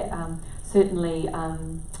range there. Certainly,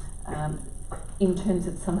 in terms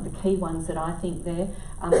of some of the key ones that I think there,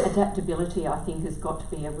 adaptability I think has got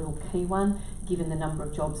to be a real key one, given the number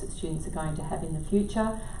of jobs that students are going to have in the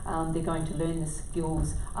future. They're going to learn the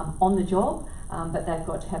skills on the job, but they've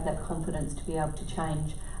got to have that confidence to be able to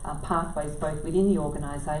change pathways both within the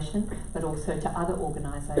organisation but also to other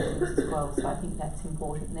organisations as well, so I think that's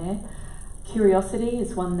important there. Curiosity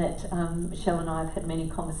is one that Michelle and I have had many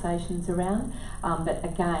conversations around, but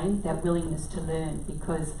again, that willingness to learn,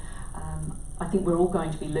 because I think we're all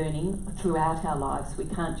going to be learning throughout our lives. We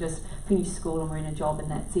can't just finish school and we're in a job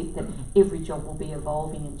and that's it, that every job will be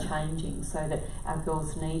evolving and changing, so that our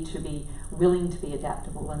girls need to be willing to be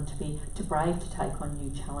adaptable and to be brave to take on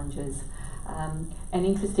new challenges. And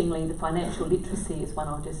interestingly, the financial literacy is one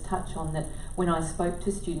I'll just touch on, that when I spoke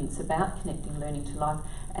to students about connecting learning to life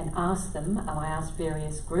and asked them, I asked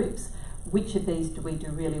various groups, which of these do we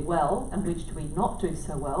do really well and which do we not do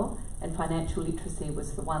so well, and financial literacy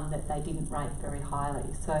was the one that they didn't rate very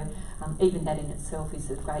highly. So even that in itself is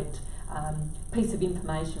a great piece of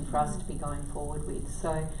information for us to be going forward with.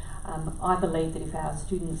 So I believe that if our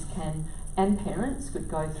students can, and parents could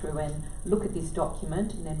go through and look at this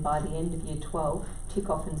document, and then by the end of year 12 tick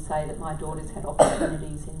off and say that my daughter's had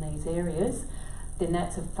opportunities in these areas, then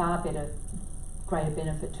that's a far greater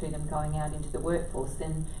benefit to them going out into the workforce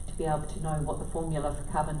than to be able to know what the formula for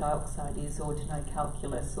carbon dioxide is, or to know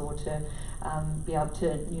calculus, or to be able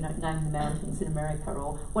to name the mountains in America,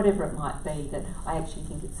 or whatever it might be. That I actually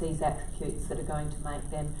think it's these attributes that are going to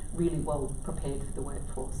make them really well prepared for the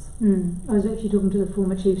workforce. I was actually talking to the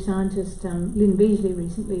former chief scientist Lynn Beasley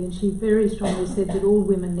recently, and she very strongly said that all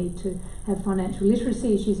women need to have financial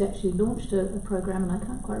literacy. She's actually launched a program, and I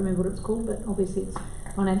can't quite remember what it's called, but obviously it's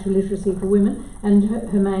financial literacy for women, and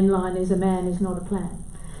her main line is, "A man is not a plan."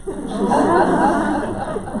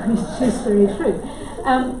 Which is very true.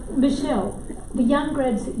 Michelle, the young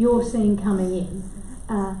grads that you're seeing coming in,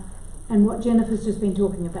 and what Jennifer's just been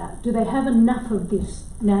talking about, do they have enough of this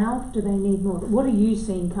now? Do they need more? What are you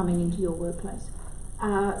seeing coming into your workplace?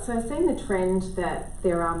 So I've seen the trend that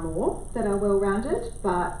there are more that are well-rounded,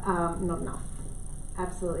 but not enough.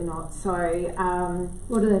 Absolutely not. So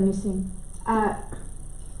what are they missing?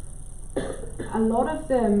 A lot of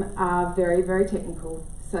them are very, very technical.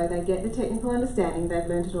 So they get the technical understanding, they've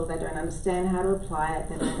learned it all, they don't understand how to apply it,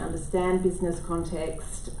 they don't understand business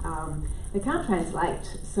context, they can't translate.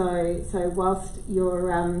 So whilst your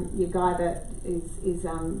guy that is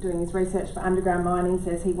doing his research for underground mining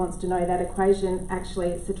says he wants to know that equation,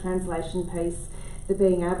 actually it's the translation piece, the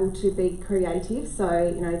being able to be creative.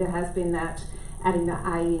 So there has been that adding the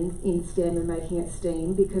A in STEM and making it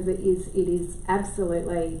STEAM, because it is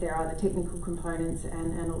absolutely, there are the technical components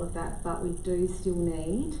and all of that, but we do still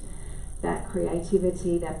need that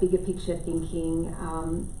creativity, that bigger picture thinking,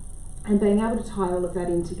 and being able to tie all of that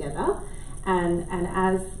in together. And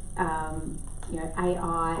as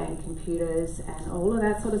AI and computers and all of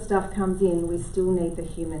that sort of stuff comes in, we still need the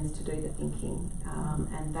humans to do the thinking,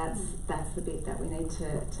 and that's the bit that we need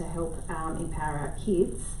to help empower our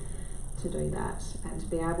kids to do that, and to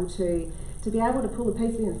be able to pull a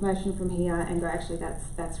piece of information from here and go, actually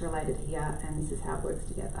that's related here, and this is how it works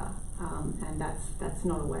together, and that's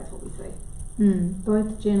not always what we see.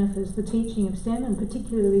 Both Jennifers, the teaching of STEM, and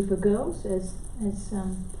particularly for girls, as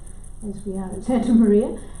we are at Santa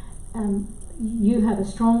Maria, you have a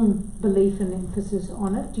strong belief and emphasis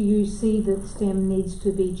on it. Do you see that STEM needs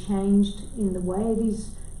to be changed in the way it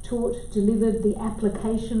is taught, delivered, the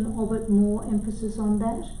application of it, more emphasis on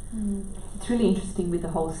that? It's really interesting with the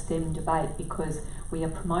whole STEM debate, because we are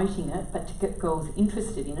promoting it, but to get girls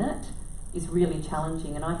interested in it is really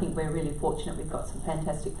challenging, and I think we're really fortunate. We've got some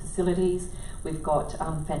fantastic facilities, we've got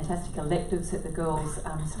fantastic electives that the girls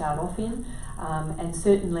start off in, and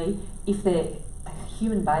certainly if they're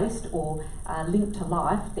human-based or linked to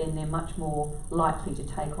life, then they're much more likely to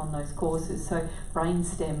take on those courses. So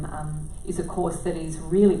BrainSTEM is a course that is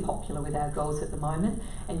really popular with our girls at the moment,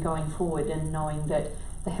 and going forward and knowing that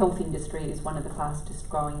the health industry is one of the fastest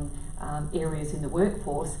growing areas in the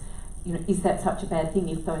workforce. You know, is that such a bad thing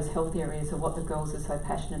if those health areas are what the girls are so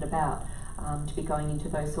passionate about, to be going into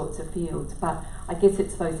those sorts of fields? But I guess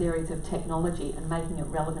it's those areas of technology and making it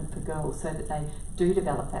relevant for girls so that they do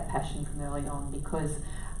develop that passion from early on, because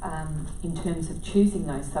in terms of choosing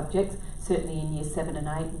those subjects, certainly in year 7 and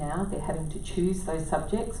 8 now, they're having to choose those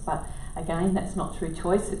subjects, but again, that's not through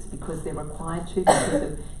choice, it's because they're required to because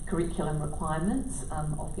of curriculum requirements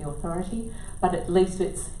of the authority, but at least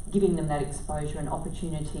it's giving them that exposure and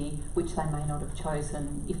opportunity which they may not have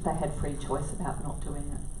chosen if they had free choice about not doing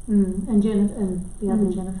it. And Jennifer, and the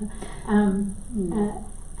other Jennifer,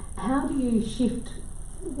 how do you shift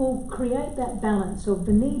or create that balance of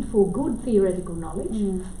the need for good theoretical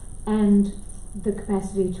knowledge and the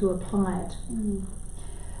capacity to apply it?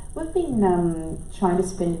 We've been trying to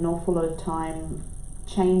spend an awful lot of time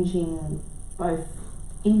changing both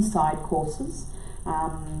inside courses,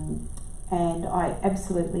 and I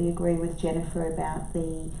absolutely agree with Jennifer about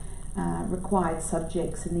the required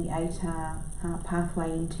subjects, and the 8R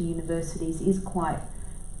pathway into universities is quite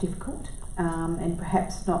difficult and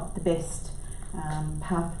perhaps not the best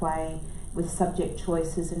pathway with subject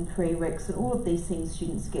choices and prereqs and all of these things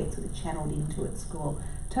students get sort of channeled into at school.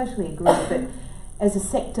 Totally agree, but as a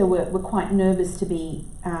sector we're quite nervous to be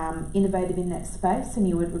innovative in that space, and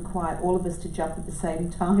you would require all of us to jump at the same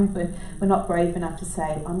time, but we're not brave enough to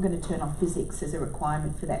say I'm going to turn off physics as a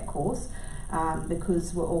requirement for that course,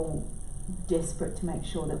 because we're all desperate to make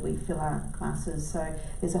sure that we fill our classes. So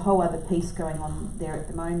there's a whole other piece going on there at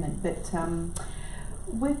the moment, but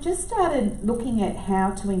we've just started looking at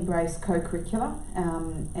how to embrace co-curricular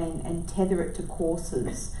and tether it to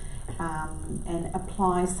courses, and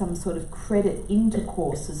apply some sort of credit into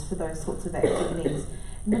courses for those sorts of activities.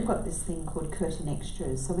 And we've got this thing called Curtin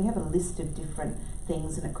Extras, so we have a list of different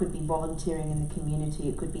things, and it could be volunteering in the community,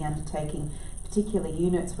 it could be undertaking particular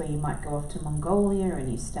units where you might go off to Mongolia and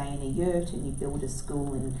you stay in a yurt and you build a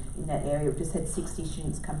school in that area. We've just had 60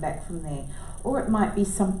 students come back from there. Or it might be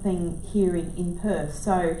something here in Perth.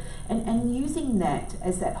 So, and using that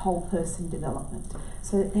as that whole person development,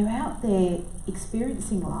 so that they're out there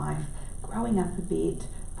experiencing life, growing up a bit,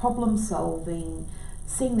 problem solving,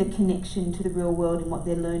 seeing the connection to the real world and what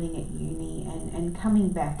they're learning at uni, and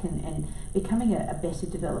coming back and becoming a better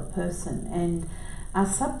developed person. And our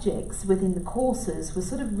subjects within the courses were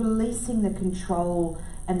sort of releasing the control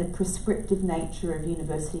and the prescriptive nature of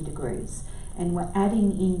university degrees, and we're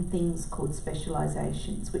adding in things called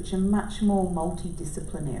specialisations, which are much more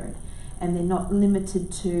multidisciplinary, and they're not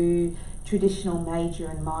limited to traditional major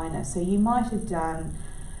and minor. So you might have done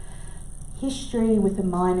history with a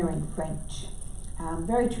minor in French.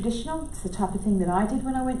 Very traditional, it's the type of thing that I did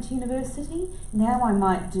when I went to university. Now I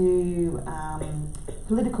might do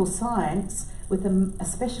political science with a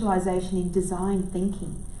specialisation in design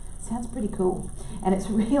thinking. Sounds pretty cool. And it's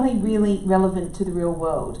really, really relevant to the real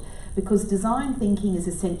world, because design thinking is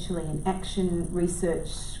essentially an action research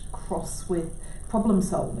cross with problem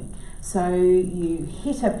solving. So you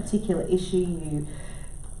hit a particular issue, you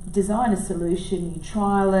design a solution, you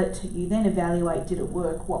trial it, you then evaluate, did it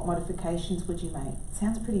work, what modifications would you make?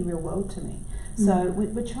 Sounds pretty real world to me. So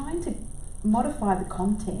we're trying to modify the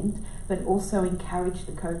content, but also encourage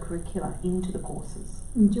the co-curricular into the courses.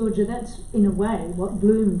 And Georgia, that's in a way what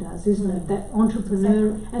Bloom does, isn't it? That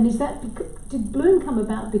entrepreneur. Exactly. And is that did Bloom come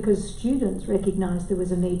about because students recognised there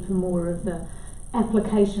was a need for more of the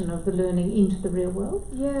application of the learning into the real world?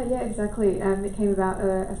 Yeah, exactly. It came about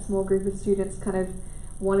a small group of students kind of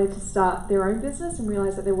wanted to start their own business and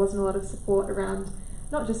realised that there wasn't a lot of support around,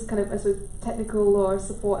 not just kind of a sort of technical or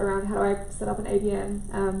support around how do I set up an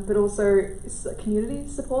ABN, but also community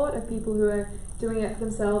support of people who are doing it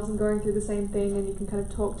themselves and going through the same thing, and you can kind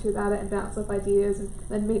of talk to about it and bounce off ideas and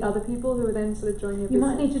then meet other people who are then sort of joining your business.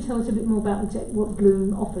 You might need to tell us a bit more about what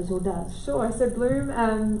Bloom offers or does. Sure. So Bloom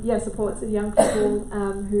supports young people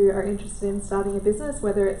who are interested in starting a business,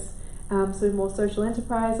 whether it's sort of more social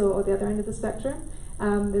enterprise or the other end of the spectrum.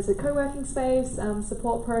 There's a co-working space,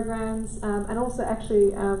 support programs, and also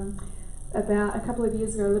actually about a couple of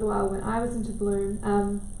years ago, a little while when I was into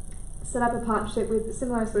Bloom, set up a partnership with,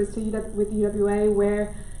 similar I suppose to with UWA,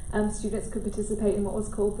 where students could participate in what was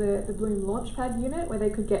called the Bloom Launchpad unit, where they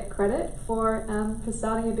could get credit for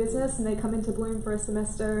starting a business, and they come into Bloom for a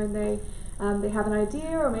semester and they have an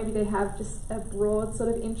idea, or maybe they have just a broad sort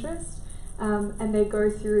of interest. And they go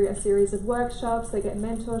through a series of workshops, they get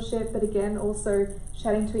mentorship, but again also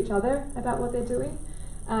chatting to each other about what they're doing.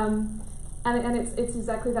 And it's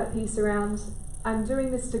exactly that piece around I'm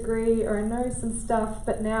doing this degree, or I know some stuff,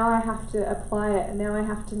 but now I have to apply it, and now I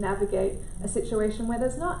have to navigate a situation where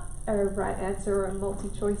there's not a right answer or a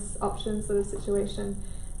multi-choice option sort of situation,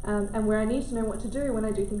 and where I need to know what to do when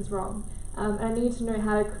I do things wrong. And I need to know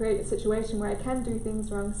how to create a situation where I can do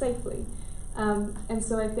things wrong safely. And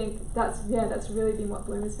so I think that's really been what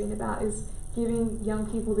Bloom has been about, is giving young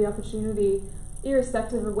people the opportunity,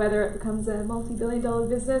 irrespective of whether it becomes a multi-billion-dollar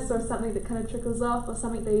business or something that kind of trickles off, or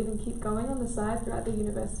something they even keep going on the side throughout their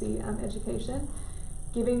university education,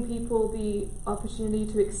 giving people the opportunity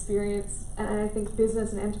to experience, and I think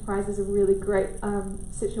business and enterprise is a really great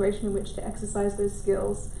situation in which to exercise those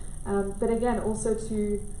skills, but again, also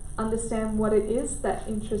to understand what it is that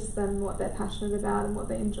interests them, what they're passionate about, and what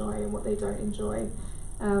they enjoy and what they don't enjoy.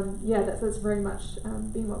 That's very much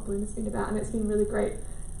been what Bloom has been about, and it's been really great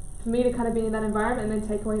for me to kind of be in that environment and then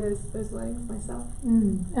take away those learnings myself.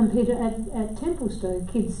 And Peter, at Templestowe,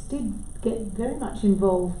 kids did get very much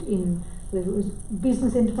involved in whether it was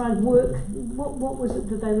business, enterprise, work. What was it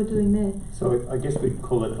that they were doing there? So I guess we'd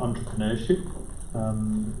call it entrepreneurship.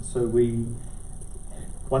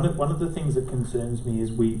 One of the things that concerns me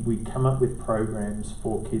is we come up with programs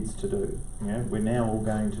for kids to do. You know, we're now all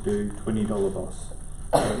going to do $20 Boss.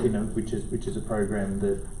 Which is a program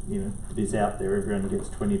that is out there. Everyone gets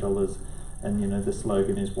 $20, and the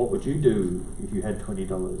slogan is, "What would you do if you had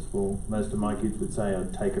 $20?" Well, most of my kids would say,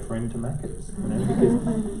 "I'd take a friend to Macca's,"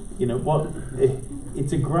 because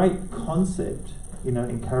it's a great concept.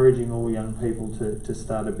 Encouraging all young people to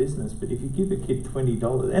start a business. But if you give a kid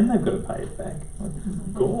 $20 and they've got to pay it back,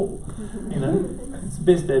 gall. It's the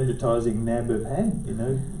best advertising NAB have had.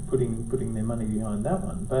 Putting their money behind that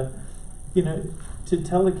one, but. To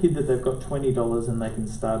tell a kid that they've got $20 and they can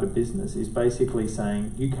start a business is basically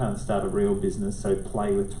saying you can't start a real business, so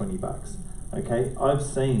play with $20. Okay, I've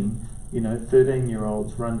seen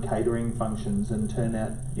 13-year-olds run catering functions and turn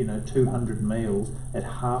out 200 meals at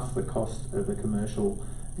half the cost of a commercial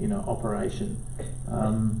operation.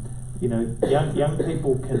 Young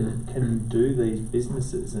people can do these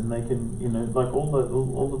businesses, and they can like all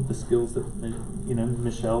of the skills that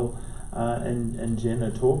Michelle and Jen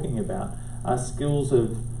are talking about are skills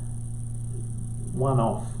of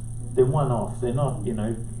one-off. They're one-off. They're not,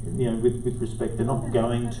 with respect, they're not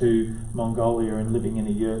going to Mongolia and living in a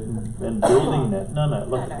yurt and building that. No.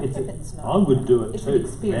 I would do it too.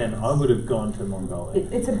 Man, I would have gone to Mongolia.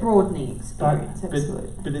 It's a broadening experience, absolutely.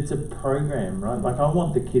 But it's a program, right? Like, I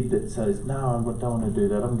want the kid that says, "No, I don't want to do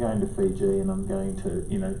that. I'm going to Fiji and I'm going to,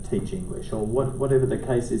 teach English," or whatever the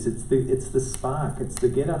case is. It's the spark. It's the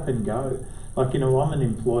get up and go. Like, I'm an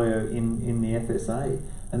employer in the FSA,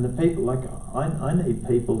 and the people, like, I need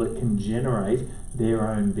people that can generate their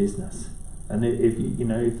own business. And if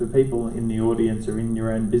the people in the audience are in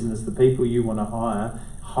your own business, the people you want to hire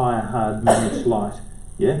hard, manage light.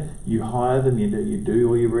 Yeah, you hire them, you do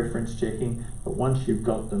all your reference checking, but once you've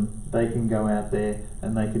got them, they can go out there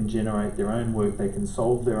and they can generate their own work, they can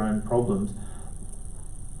solve their own problems.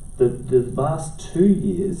 The last 2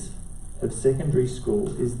 years of secondary school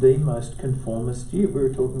is the most conformist year. We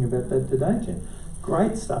were talking about that today, Jen.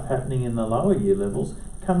 Great stuff happening in the lower year levels.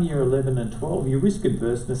 Come year 11 and 12, your risk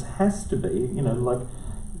averseness has to be,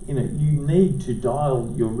 you need to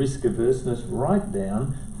dial your risk averseness right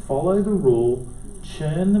down, follow the rule,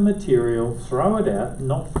 churn the material, throw it out.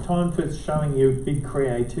 Not time for showing you big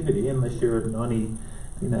creativity unless you're at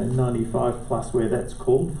 95 plus where that's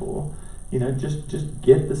called for. Just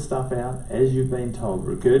get the stuff out as you've been told,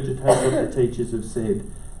 regurgitate what the teachers have said,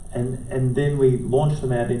 and then we launch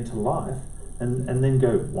them out into life, and then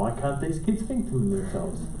go, why can't these kids think for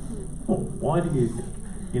themselves? Well, why do you think?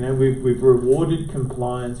 We've rewarded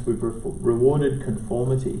compliance, we've rewarded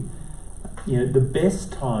conformity. The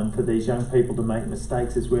best time for these young people to make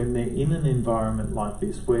mistakes is when they're in an environment like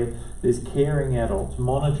this, where there's caring adults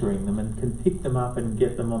monitoring them and can pick them up and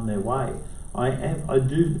get them on their way.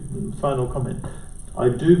 Final comment, I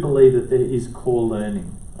do believe that there is core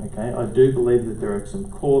learning, okay? I do believe that there are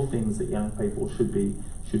some core things that young people should be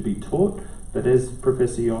taught, but as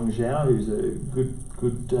Professor Yong Zhao, who's a good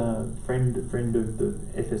friend of the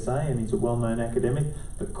FSA, and he's a well-known academic,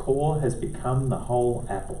 the core has become the whole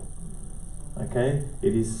apple. Okay,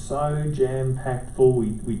 it is so jam-packed full.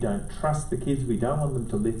 We don't trust the kids. We don't want them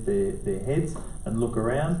to lift their heads and look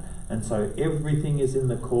around, and so everything is in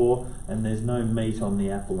the core, and there's no meat on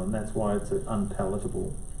the apple, and that's why it's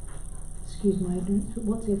unpalatable. Excuse my ignorance, but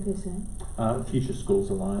what's FSA? Future Schools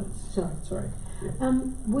Alliance. Sorry. Yeah.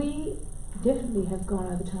 We definitely have gone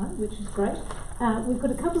over time, which is great. We've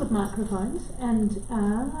got a couple of microphones, and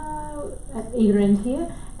at either end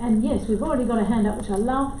here, and yes, we've already got a hand up, which I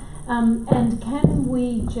love. And can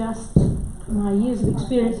we just my years of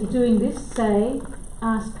experience of doing this say,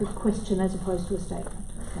 ask a question as opposed to a statement.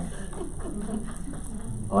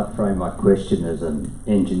 I frame my question as an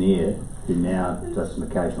engineer who now does some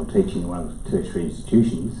occasional teaching in one of the tertiary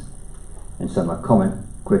institutions, and so my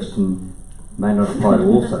question may not apply to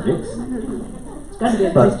all subjects. It's going to be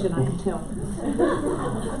a question, I can tell.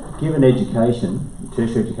 Given education,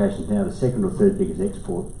 tertiary education is now the second or third biggest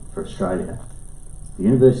export for Australia, the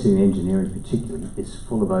University of Engineering particularly is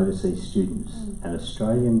full of overseas students, and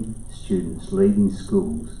Australian students leaving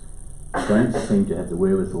schools don't seem to have the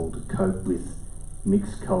wherewithal to cope with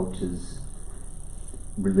mixed cultures,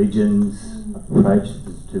 religions, approaches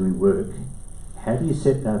to doing work. How do you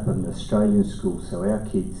set up an Australian school so our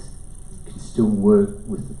kids can still work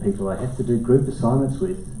with the people they have to do group assignments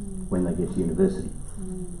with when they get to university?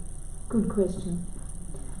 Good question.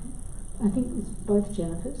 I think it's both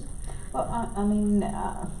Jennifers. Well, I mean,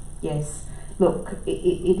 yes. Look,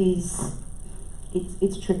 it's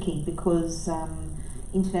tricky because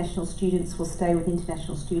international students will stay with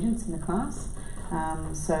international students in the class.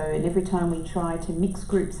 And every time we try to mix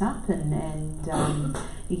groups up and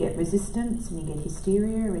you get resistance and you get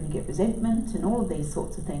hysteria and you get resentment and all of these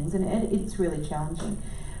sorts of things, and it's really challenging.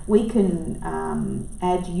 We can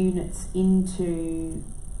add units into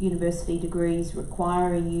university degrees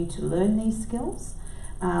requiring you to learn these skills.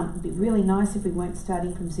 It'd be really nice if we weren't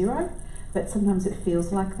starting from zero, but sometimes it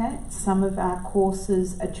feels like that. Some of our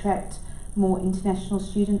courses attract more international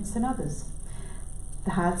students than others.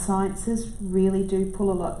 The hard sciences really do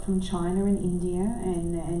pull a lot from China and India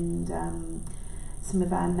and some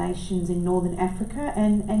of our nations in Northern Africa,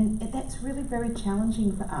 and that's really very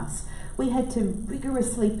challenging for us. We had to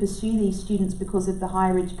rigorously pursue these students because of the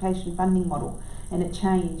higher education funding model, and it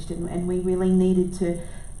changed, and we really needed to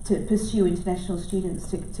pursue international students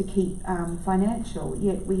to keep financial,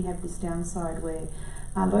 yet we have this downside where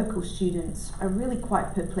our local students are really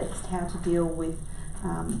quite perplexed how to deal with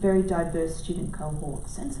very diverse student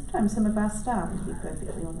cohorts, and sometimes some of our staff, to be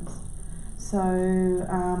perfectly honest. So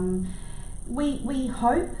we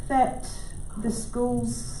hope that the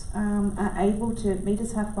schools are able to meet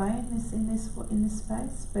us halfway in this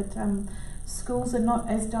space, but schools are not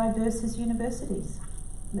as diverse as universities.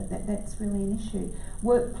 That's really an issue.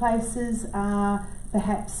 Workplaces are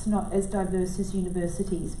perhaps not as diverse as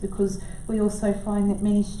universities because we also find that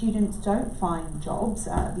many students don't find jobs,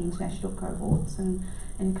 the international cohorts, and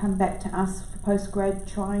come back to us for postgrad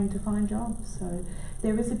trying to find jobs. So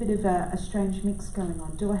there is a bit of a strange mix going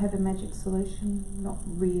on. Do I have a magic solution? Not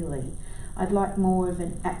really. I'd like more of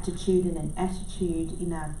an aptitude and an attitude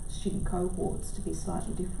in our student cohorts to be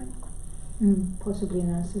slightly different. Possibly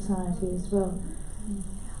in our society as well.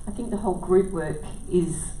 I think the whole group work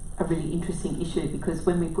is a really interesting issue because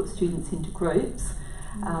when we put students into groups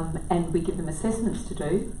and we give them assessments to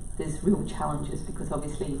do, there's real challenges because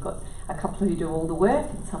obviously you've got a couple who do all the work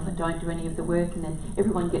and some that don't do any of the work, and then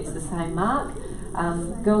everyone gets the same mark.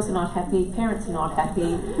 Girls are not happy, parents are not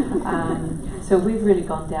happy. So we've really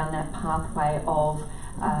gone down that pathway of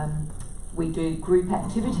we do group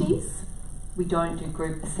activities, we don't do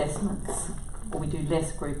group assessments, or we do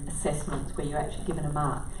less group assessments where you're actually given a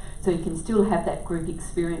mark. So you can still have that group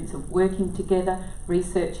experience of working together,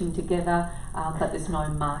 researching together, but there's no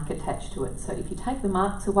mark attached to it. So if you take the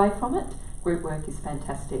marks away from it, group work is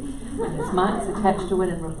fantastic. When there's marks attached to it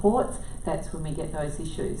and reports, that's when we get those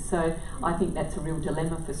issues. So I think that's a real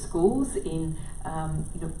dilemma for schools in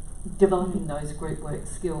developing those group work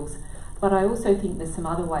skills. But I also think there's some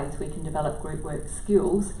other ways we can develop group work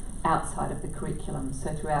skills outside of the curriculum.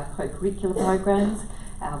 So through our co-curricular programs,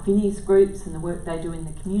 our Vinnies groups and the work they do in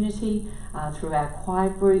the community, through our choir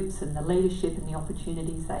groups and the leadership and the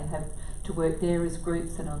opportunities they have to work there as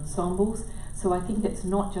groups and ensembles. So I think it's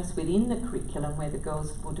not just within the curriculum where the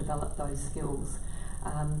girls will develop those skills.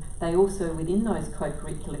 They also, within those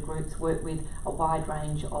co-curricular groups, work with a wide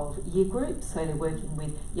range of year groups. So they're working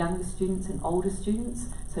with younger students and older students,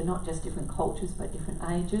 so not just different cultures but different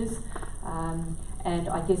ages. And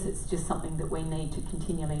I guess it's just something that we need to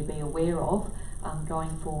continually be aware of going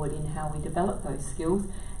forward in how we develop those skills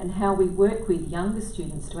and how we work with younger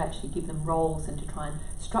students to actually give them roles and to try and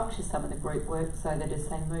structure some of the group work so that as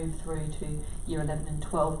they move through to year 11 and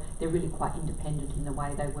 12, they're really quite independent in the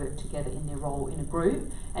way they work together in their role in a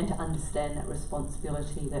group, and to understand that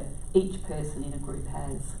responsibility that each person in a group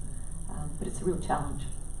has. But it's a real challenge.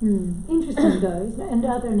 Interesting though. And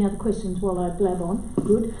are there any other questions while I blab on?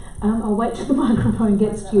 Good. I'll wait till the microphone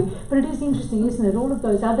gets to you. But it is interesting, isn't it? All of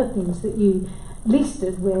those other things that you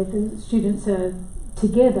listed where the students are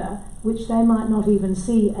together, which they might not even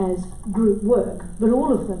see as group work, but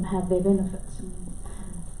all of them have their benefits.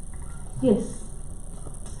 Yes.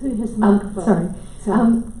 Who has the microphone?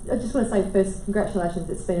 Sorry. I just want to say first, congratulations.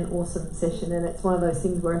 It's been an awesome session, and it's one of those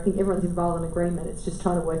things where I think everyone's involved in agreement. It's just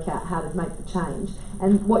trying to work out how to make the change.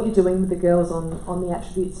 And what you're doing with the girls on the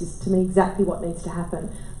attributes is, to me, exactly what needs to happen.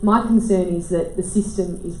 My concern is that the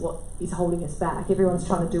system is what is holding us back. Everyone's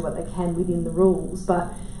trying to do what they can within the rules,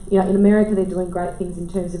 but you know, in America they're doing great things in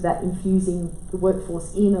terms of that, infusing the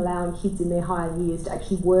workforce in, allowing kids in their higher years to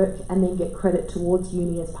actually work and then get credit towards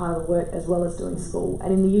uni as part of the work as well as doing school.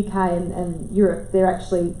 And in the UK and Europe, they're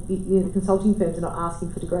actually, the consulting firms are not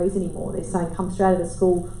asking for degrees anymore. They're saying, come straight out of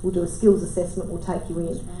school, we'll do a skills assessment, we'll take you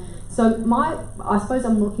in. So I suppose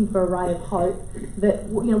I'm looking for a ray of hope that,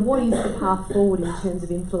 you know, what is the path forward in terms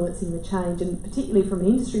of influencing the change, and particularly from an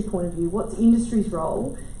industry point of view, what's industry's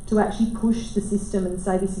role to actually push the system and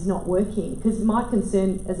say this is not working? Because my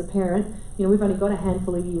concern as a parent, you know, we've only got a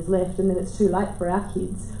handful of years left and then it's too late for our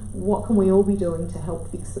kids. What can we all be doing to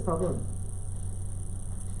help fix the problem?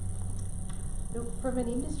 From an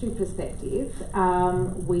industry perspective,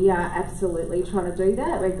 we are absolutely trying to do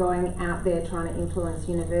that. We're going out there trying to influence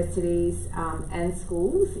universities and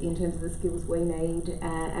schools in terms of the skills we need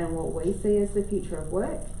and what we see as the future of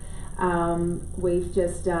work. We've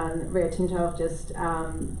just done, Rio Tinto have just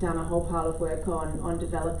done a whole pile of work on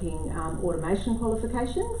developing automation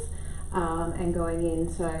qualifications and going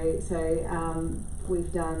in. So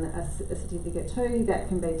we've done a certificate too that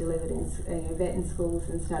can be delivered in vet in schools,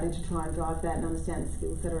 and starting to try and drive that and understand the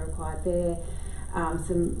skills that are required there.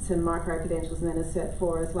 Some micro credentials, and then a Cert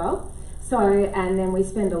 4 as well. So, and then we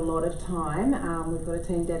spend a lot of time, we've got a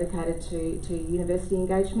team dedicated to university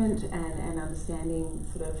engagement and understanding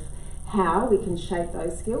sort of how we can shape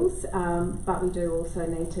those skills, but we do also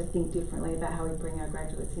need to think differently about how we bring our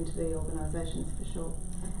graduates into the organisations, for sure.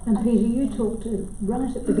 And Peter, you talked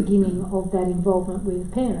right at the beginning of that involvement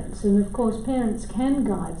with parents, and of course parents can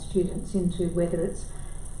guide students into whether it's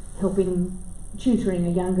helping tutoring a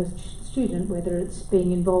younger student, whether it's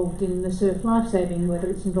being involved in the surf lifesaving, whether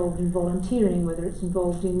it's involved in volunteering, whether it's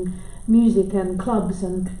involved in music and clubs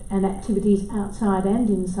and activities outside and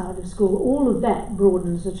inside of school. All of that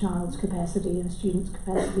broadens a child's capacity, a student's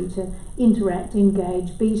capacity to interact,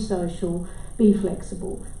 engage, be social, be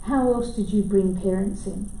flexible. How else did you bring parents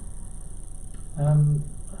in?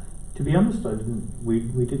 To be honest,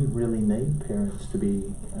 we didn't really need parents to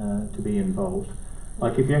be involved.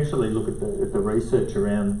 Like, if you actually look at the research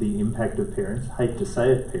around the impact of parents, hate to say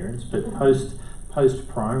it, parents, but post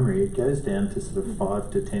primary it goes down to sort of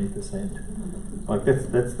 5 to 10%. Like,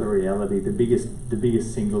 that's the reality. The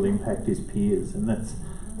biggest single impact is peers, and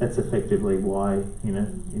that's effectively why, you know,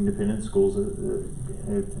 independent schools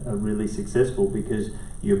are really successful, because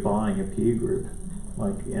you're buying a peer group,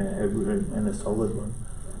 like, and a solid one.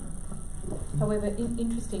 However,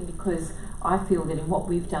 interesting, because I feel that in what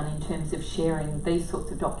we've done in terms of sharing these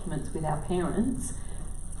sorts of documents with our parents,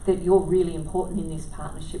 that you're really important in this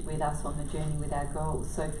partnership with us on the journey with our girls.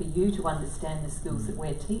 So for you to understand the skills that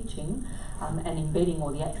we're teaching and embedding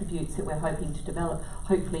all the attributes that we're hoping to develop,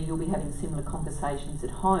 hopefully you'll be having similar conversations at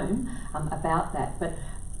home about that. But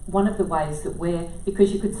one of the ways that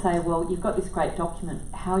because you could say, well, you've got this great document,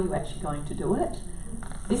 how are you actually going to do it?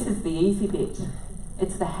 This is the easy bit.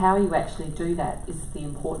 It's the how you actually do that is the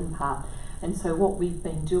important part. And so what we've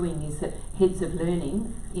been doing is that heads of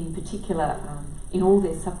learning, in particular, in all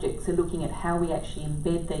their subjects, are looking at how we actually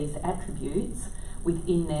embed these attributes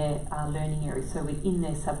within their learning areas, so within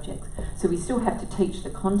their subjects. So we still have to teach the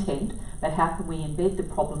content, but how can we embed the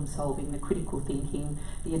problem solving, the critical thinking,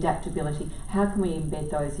 the adaptability? How can we embed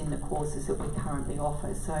those in the courses that we currently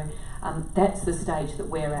offer? So that's the stage that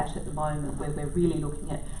we're at the moment, where we're really looking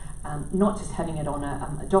at not just having it on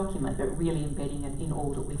a document, but really embedding it in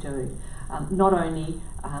all that we do. Not only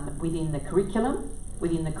within the curriculum,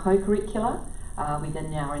 within the co-curricular,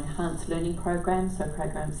 within our enhanced learning programs, so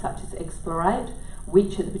programs such as Explorate,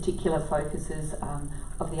 which are the particular focuses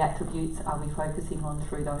of the attributes are we focusing on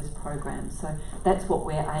through those programs. So that's what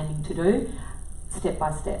we're aiming to do, step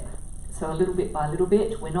by step. So a little bit by little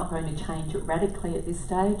bit. We're not going to change it radically at this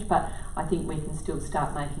stage, but I think we can still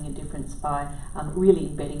start making a difference by really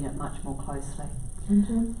embedding it much more closely.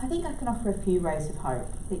 I think I can offer a few rays of hope.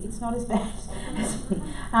 It's not as bad as me.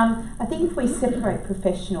 I think if we separate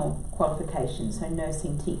professional qualifications, so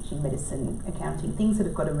nursing, teaching, medicine, accounting, things that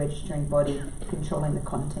have got a registering body controlling the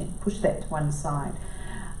content, push that to one side.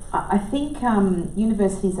 I think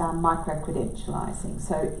universities are micro-credentialising.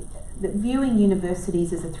 So viewing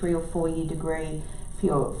universities as a 3 or 4 year degree for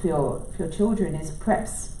your children is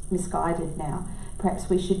perhaps misguided now. Perhaps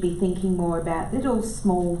we should be thinking more about little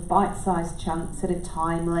small bite-sized chunks that are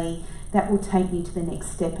timely, that will take me to the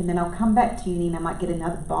next step, and then I'll come back to uni and I might get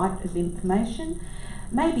another bite of information.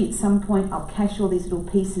 maybe at some point I'll cash all these little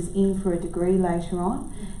pieces in for a degree later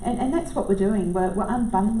on. And that's what we're doing. We're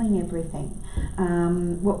unbundling everything.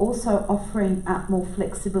 We're also offering up more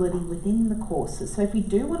flexibility within the courses. So if you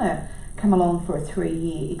do want to come along for a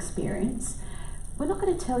 3-year experience, we're not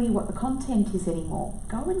going to tell you what the content is anymore.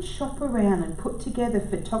 Go and shop around and put together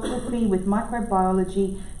photography with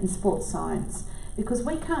microbiology and sports science, because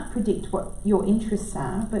we can't predict what your interests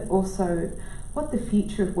are, but also what the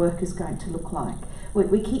future of work is going to look like.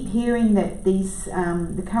 We keep hearing that these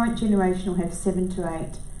the current generation will have 7 to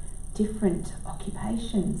 8 different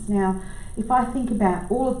occupations. Now, if I think about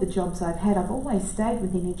all of the jobs I've had, I've always stayed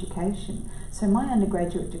within education. So my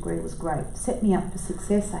undergraduate degree was great, set me up for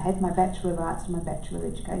success. I had my Bachelor of Arts and my Bachelor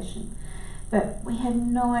of Education. But we have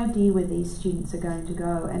no idea where these students are going to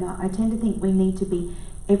go, and I tend to think we need to be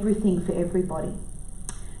everything for everybody.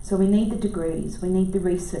 So we need the degrees, we need the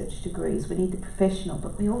research degrees, we need the professional,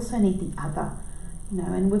 but we also need the other.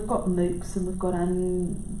 And we've got MOOCs and we've got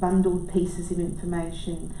unbundled pieces of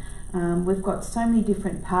information. We've got so many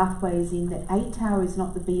different pathways in that ATAR is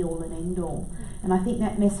not the be-all and end-all. And I think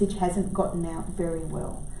that message hasn't gotten out very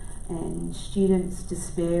well. And students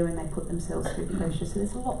despair and they put themselves through pressure. So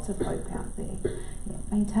there's lots of hope out there. Yeah,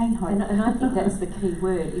 maintain hope. And I think that's the key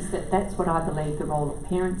word, is that's what I believe the role of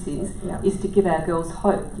parents is to give our girls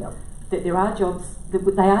hope. That there are jobs, that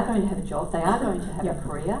they are going to have a job, they are going to have a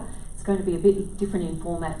career. It's going to be a bit different in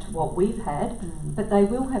format to what we've had, but they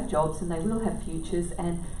will have jobs and they will have futures,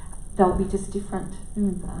 and they'll be just different.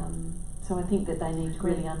 So I think that they need to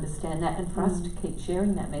really understand that, and for us to keep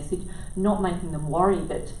sharing that message, not making them worry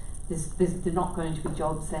that there's not going to be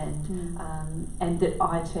jobs, and that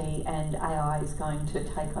IT and AI is going to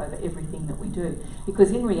take over everything that we do. Because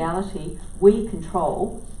in reality, we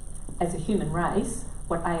control, as a human race,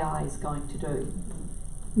 what AI is going to do.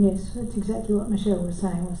 Yes, that's exactly what Michelle was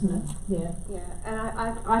saying, wasn't it? Yeah. Yeah,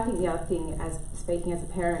 and I think the other thing, as speaking as a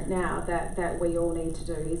parent now, that we all need to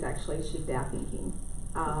do is actually shift our thinking,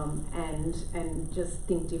 and just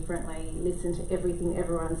think differently. Listen to everything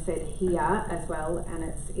everyone said here as well, and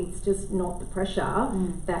it's just not the pressure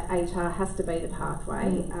that ATAR has to be the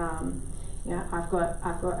pathway. I've got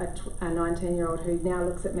a 19-year-old who now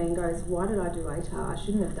looks at me and goes, "Why did I do ATAR? I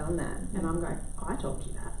shouldn't have done that." And I'm going, "I told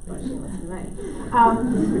you that. But you didn't listen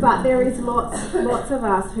to me." But there is lots of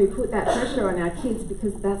us who put that pressure on our kids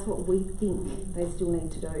because that's what we think they still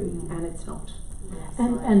need to do, and it's not.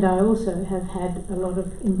 And I also have had a lot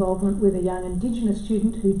of involvement with a young Indigenous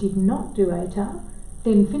student who did not do ATAR,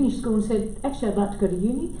 then finished school and said, "Actually, I'd like to go to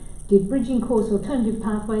uni." Did bridging course, alternative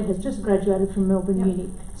pathway, has just graduated from Melbourne Uni.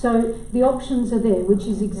 So the options are there, which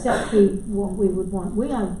is exactly what we would want.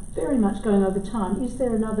 We are very much going over time. Is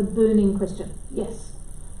there another burning question? Yes.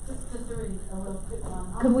 Just a little quick one.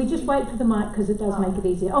 Can we just wait for the mic because it does make it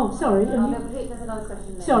easier? Oh, sorry. There's another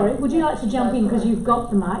question there. Sorry, would you like to jump in because you've got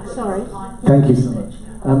the mic? Sorry. Thank you so much.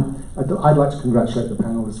 I'd like to congratulate the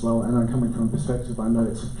panel as well, and I'm coming from a perspective, I know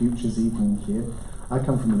it's a futures evening here. I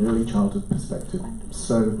come from an early childhood perspective,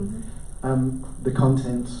 so the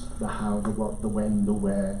content, the how, the what, the when, the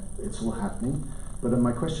where, it's all happening. But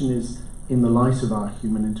my question is, in the light of our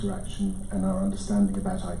human interaction and our understanding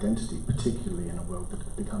about identity, particularly in a world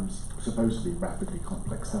that becomes supposedly rapidly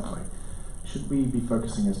complex that way, should we be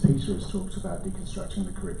focusing, as Peter has talked about, deconstructing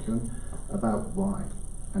the curriculum, about why,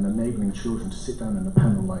 and enabling children to sit down in a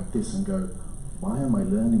panel like this and go, why am I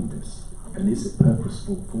learning this? And is it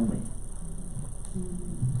purposeful for me?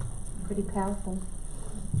 Pretty powerful.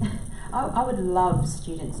 I would love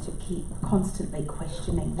students to keep constantly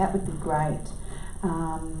questioning. That would be great.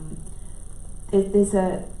 There's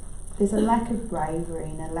a lack of bravery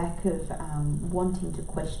and a lack of wanting to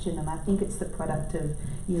question, and I think it's the product of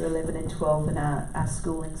Year 11 and 12 and our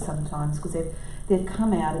schooling sometimes, because they've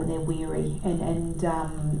come out and they're weary, and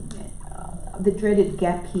the dreaded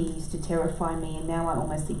gap year used to terrify me, and now I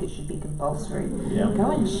almost think it should be compulsory.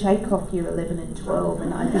 Go and shake off Year 11 and 12,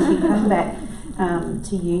 and I think you come back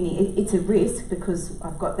to uni. It's a risk because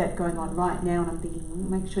I've got that going on right now, and I'm thinking,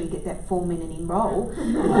 make sure you get that form in and enrol,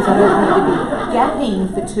 because I don't want you to be gapping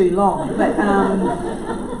for too long. But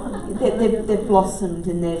they've blossomed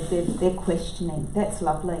and they're questioning. That's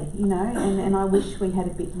lovely, and I wish we had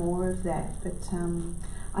a bit more of that. But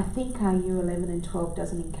I think our Year 11 and 12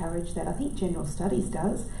 doesn't encourage that. I think General Studies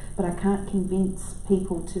does, but I can't convince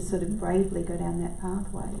people to sort of bravely go down that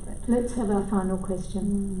pathway. But let's have our final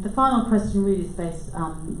question. The final question really is based,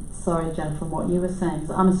 sorry Jen, from what you were saying.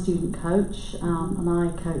 So I'm a student coach, and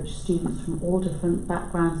I coach students from all different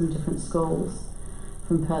backgrounds and different schools,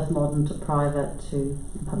 from Perth Modern to private to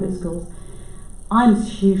public schools. I'm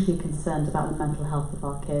hugely concerned about the mental health of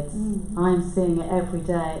our kids. I'm seeing it every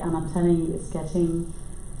day, and I'm telling you, it's getting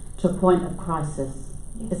to a point of crisis.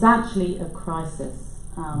 Yes. It's actually a crisis.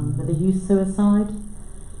 With a youth suicide,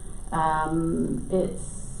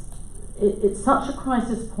 it's such a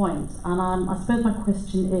crisis point, and I suppose my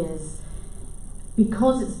question is,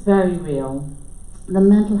 because it's very real, the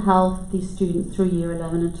mental health of these students through year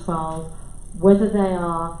 11 and 12, whether they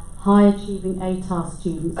are high achieving ATAR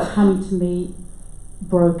students, are coming to me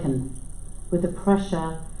broken with the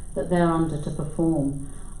pressure that they're under to perform.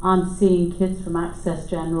 I'm seeing kids from Access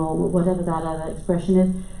General, whatever that other expression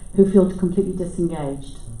is, who feel completely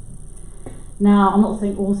disengaged. Now, I'm not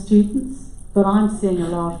saying all students, but I'm seeing a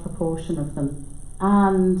large proportion of them.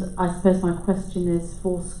 And I suppose my question is,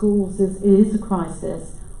 for schools, it is a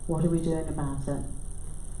crisis. What are we doing about it?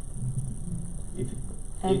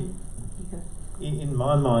 In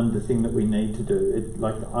my mind, the thing that we need to do,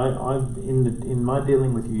 in my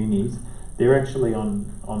dealing with unis, they're actually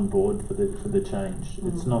on board for the change.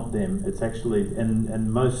 It's not them. It's actually,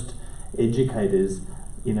 and most educators,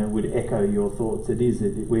 would echo your thoughts.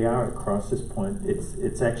 We are at crisis point.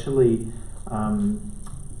 It's actually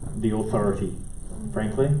the authority,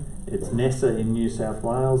 frankly. It's NESA in New South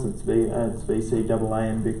Wales. It's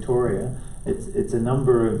VCAA in Victoria. It's a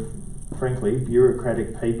number of, frankly,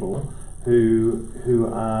 bureaucratic people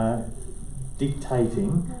who are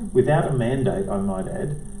dictating without a mandate, I might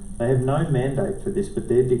add. They have no mandate for this, but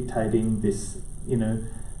they're dictating this,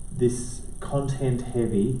 this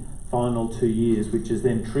content-heavy final 2 years, which is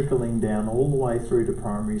then trickling down all the way through to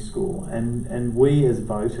primary school. And we as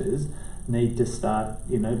voters need to start,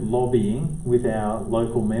 lobbying with our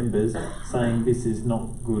local members, saying this is not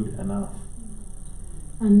good enough.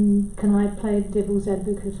 And can I play devil's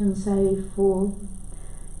advocate and say, for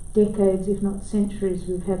decades, if not centuries,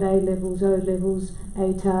 we've had A-levels, O-levels,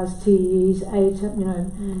 ATARs, TEs,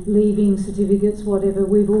 leaving certificates, whatever.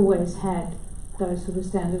 We've always had those sort of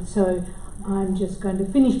standards. So I'm just going to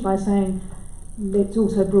finish by saying, let's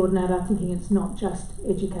also broaden out our thinking. It's not just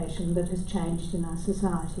education that has changed in our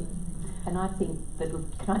society. And I think that,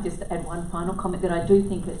 can I just add one final comment, that I do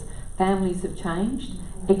think it's families have changed,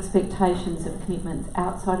 expectations of commitments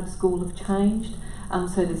outside of school have changed.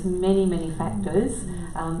 So there's many factors.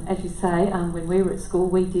 As you say, when we were at school,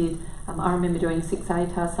 we did, I remember doing 6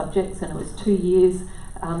 ATAR subjects, and it was 2 years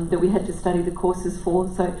that we had to study the courses for.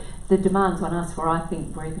 So the demands on us were, I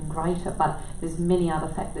think, were even greater, but there's many other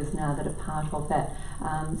factors now that are part of that.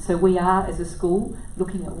 So we are, as a school,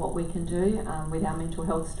 looking at what we can do with our mental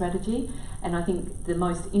health strategy. And I think the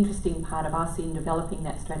most interesting part of us in developing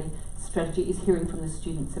that strategy is hearing from the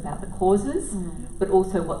students about the causes, but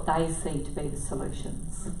also what they see to be the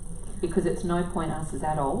solutions. Because it's no point us as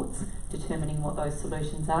adults determining what those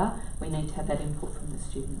solutions are. We need to have that input from the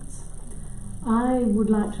students. I would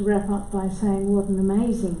like to wrap up by saying what an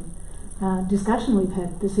amazing discussion we've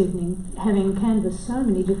had this evening, having canvassed so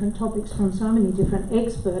many different topics from so many different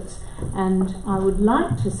experts. And I would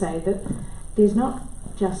like to say that there's not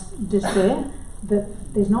just despair,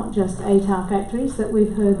 that there's not just ATAR factories, that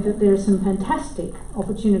we've heard that there are some fantastic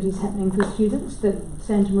opportunities happening for students, that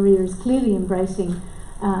Santa Maria is clearly embracing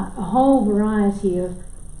a whole variety of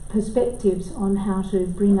perspectives on how to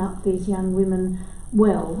bring up these young women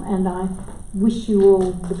well. And I wish you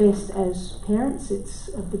all the best as parents. It's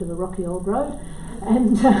a bit of a rocky old road,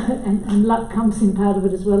 and luck comes in part of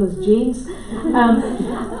it as well as genes.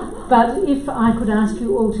 But if I could ask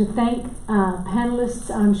you all to thank our panellists,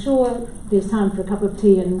 I'm sure there's time for a cup of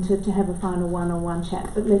tea and to have a final one-on-one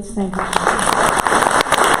chat, but let's thank you.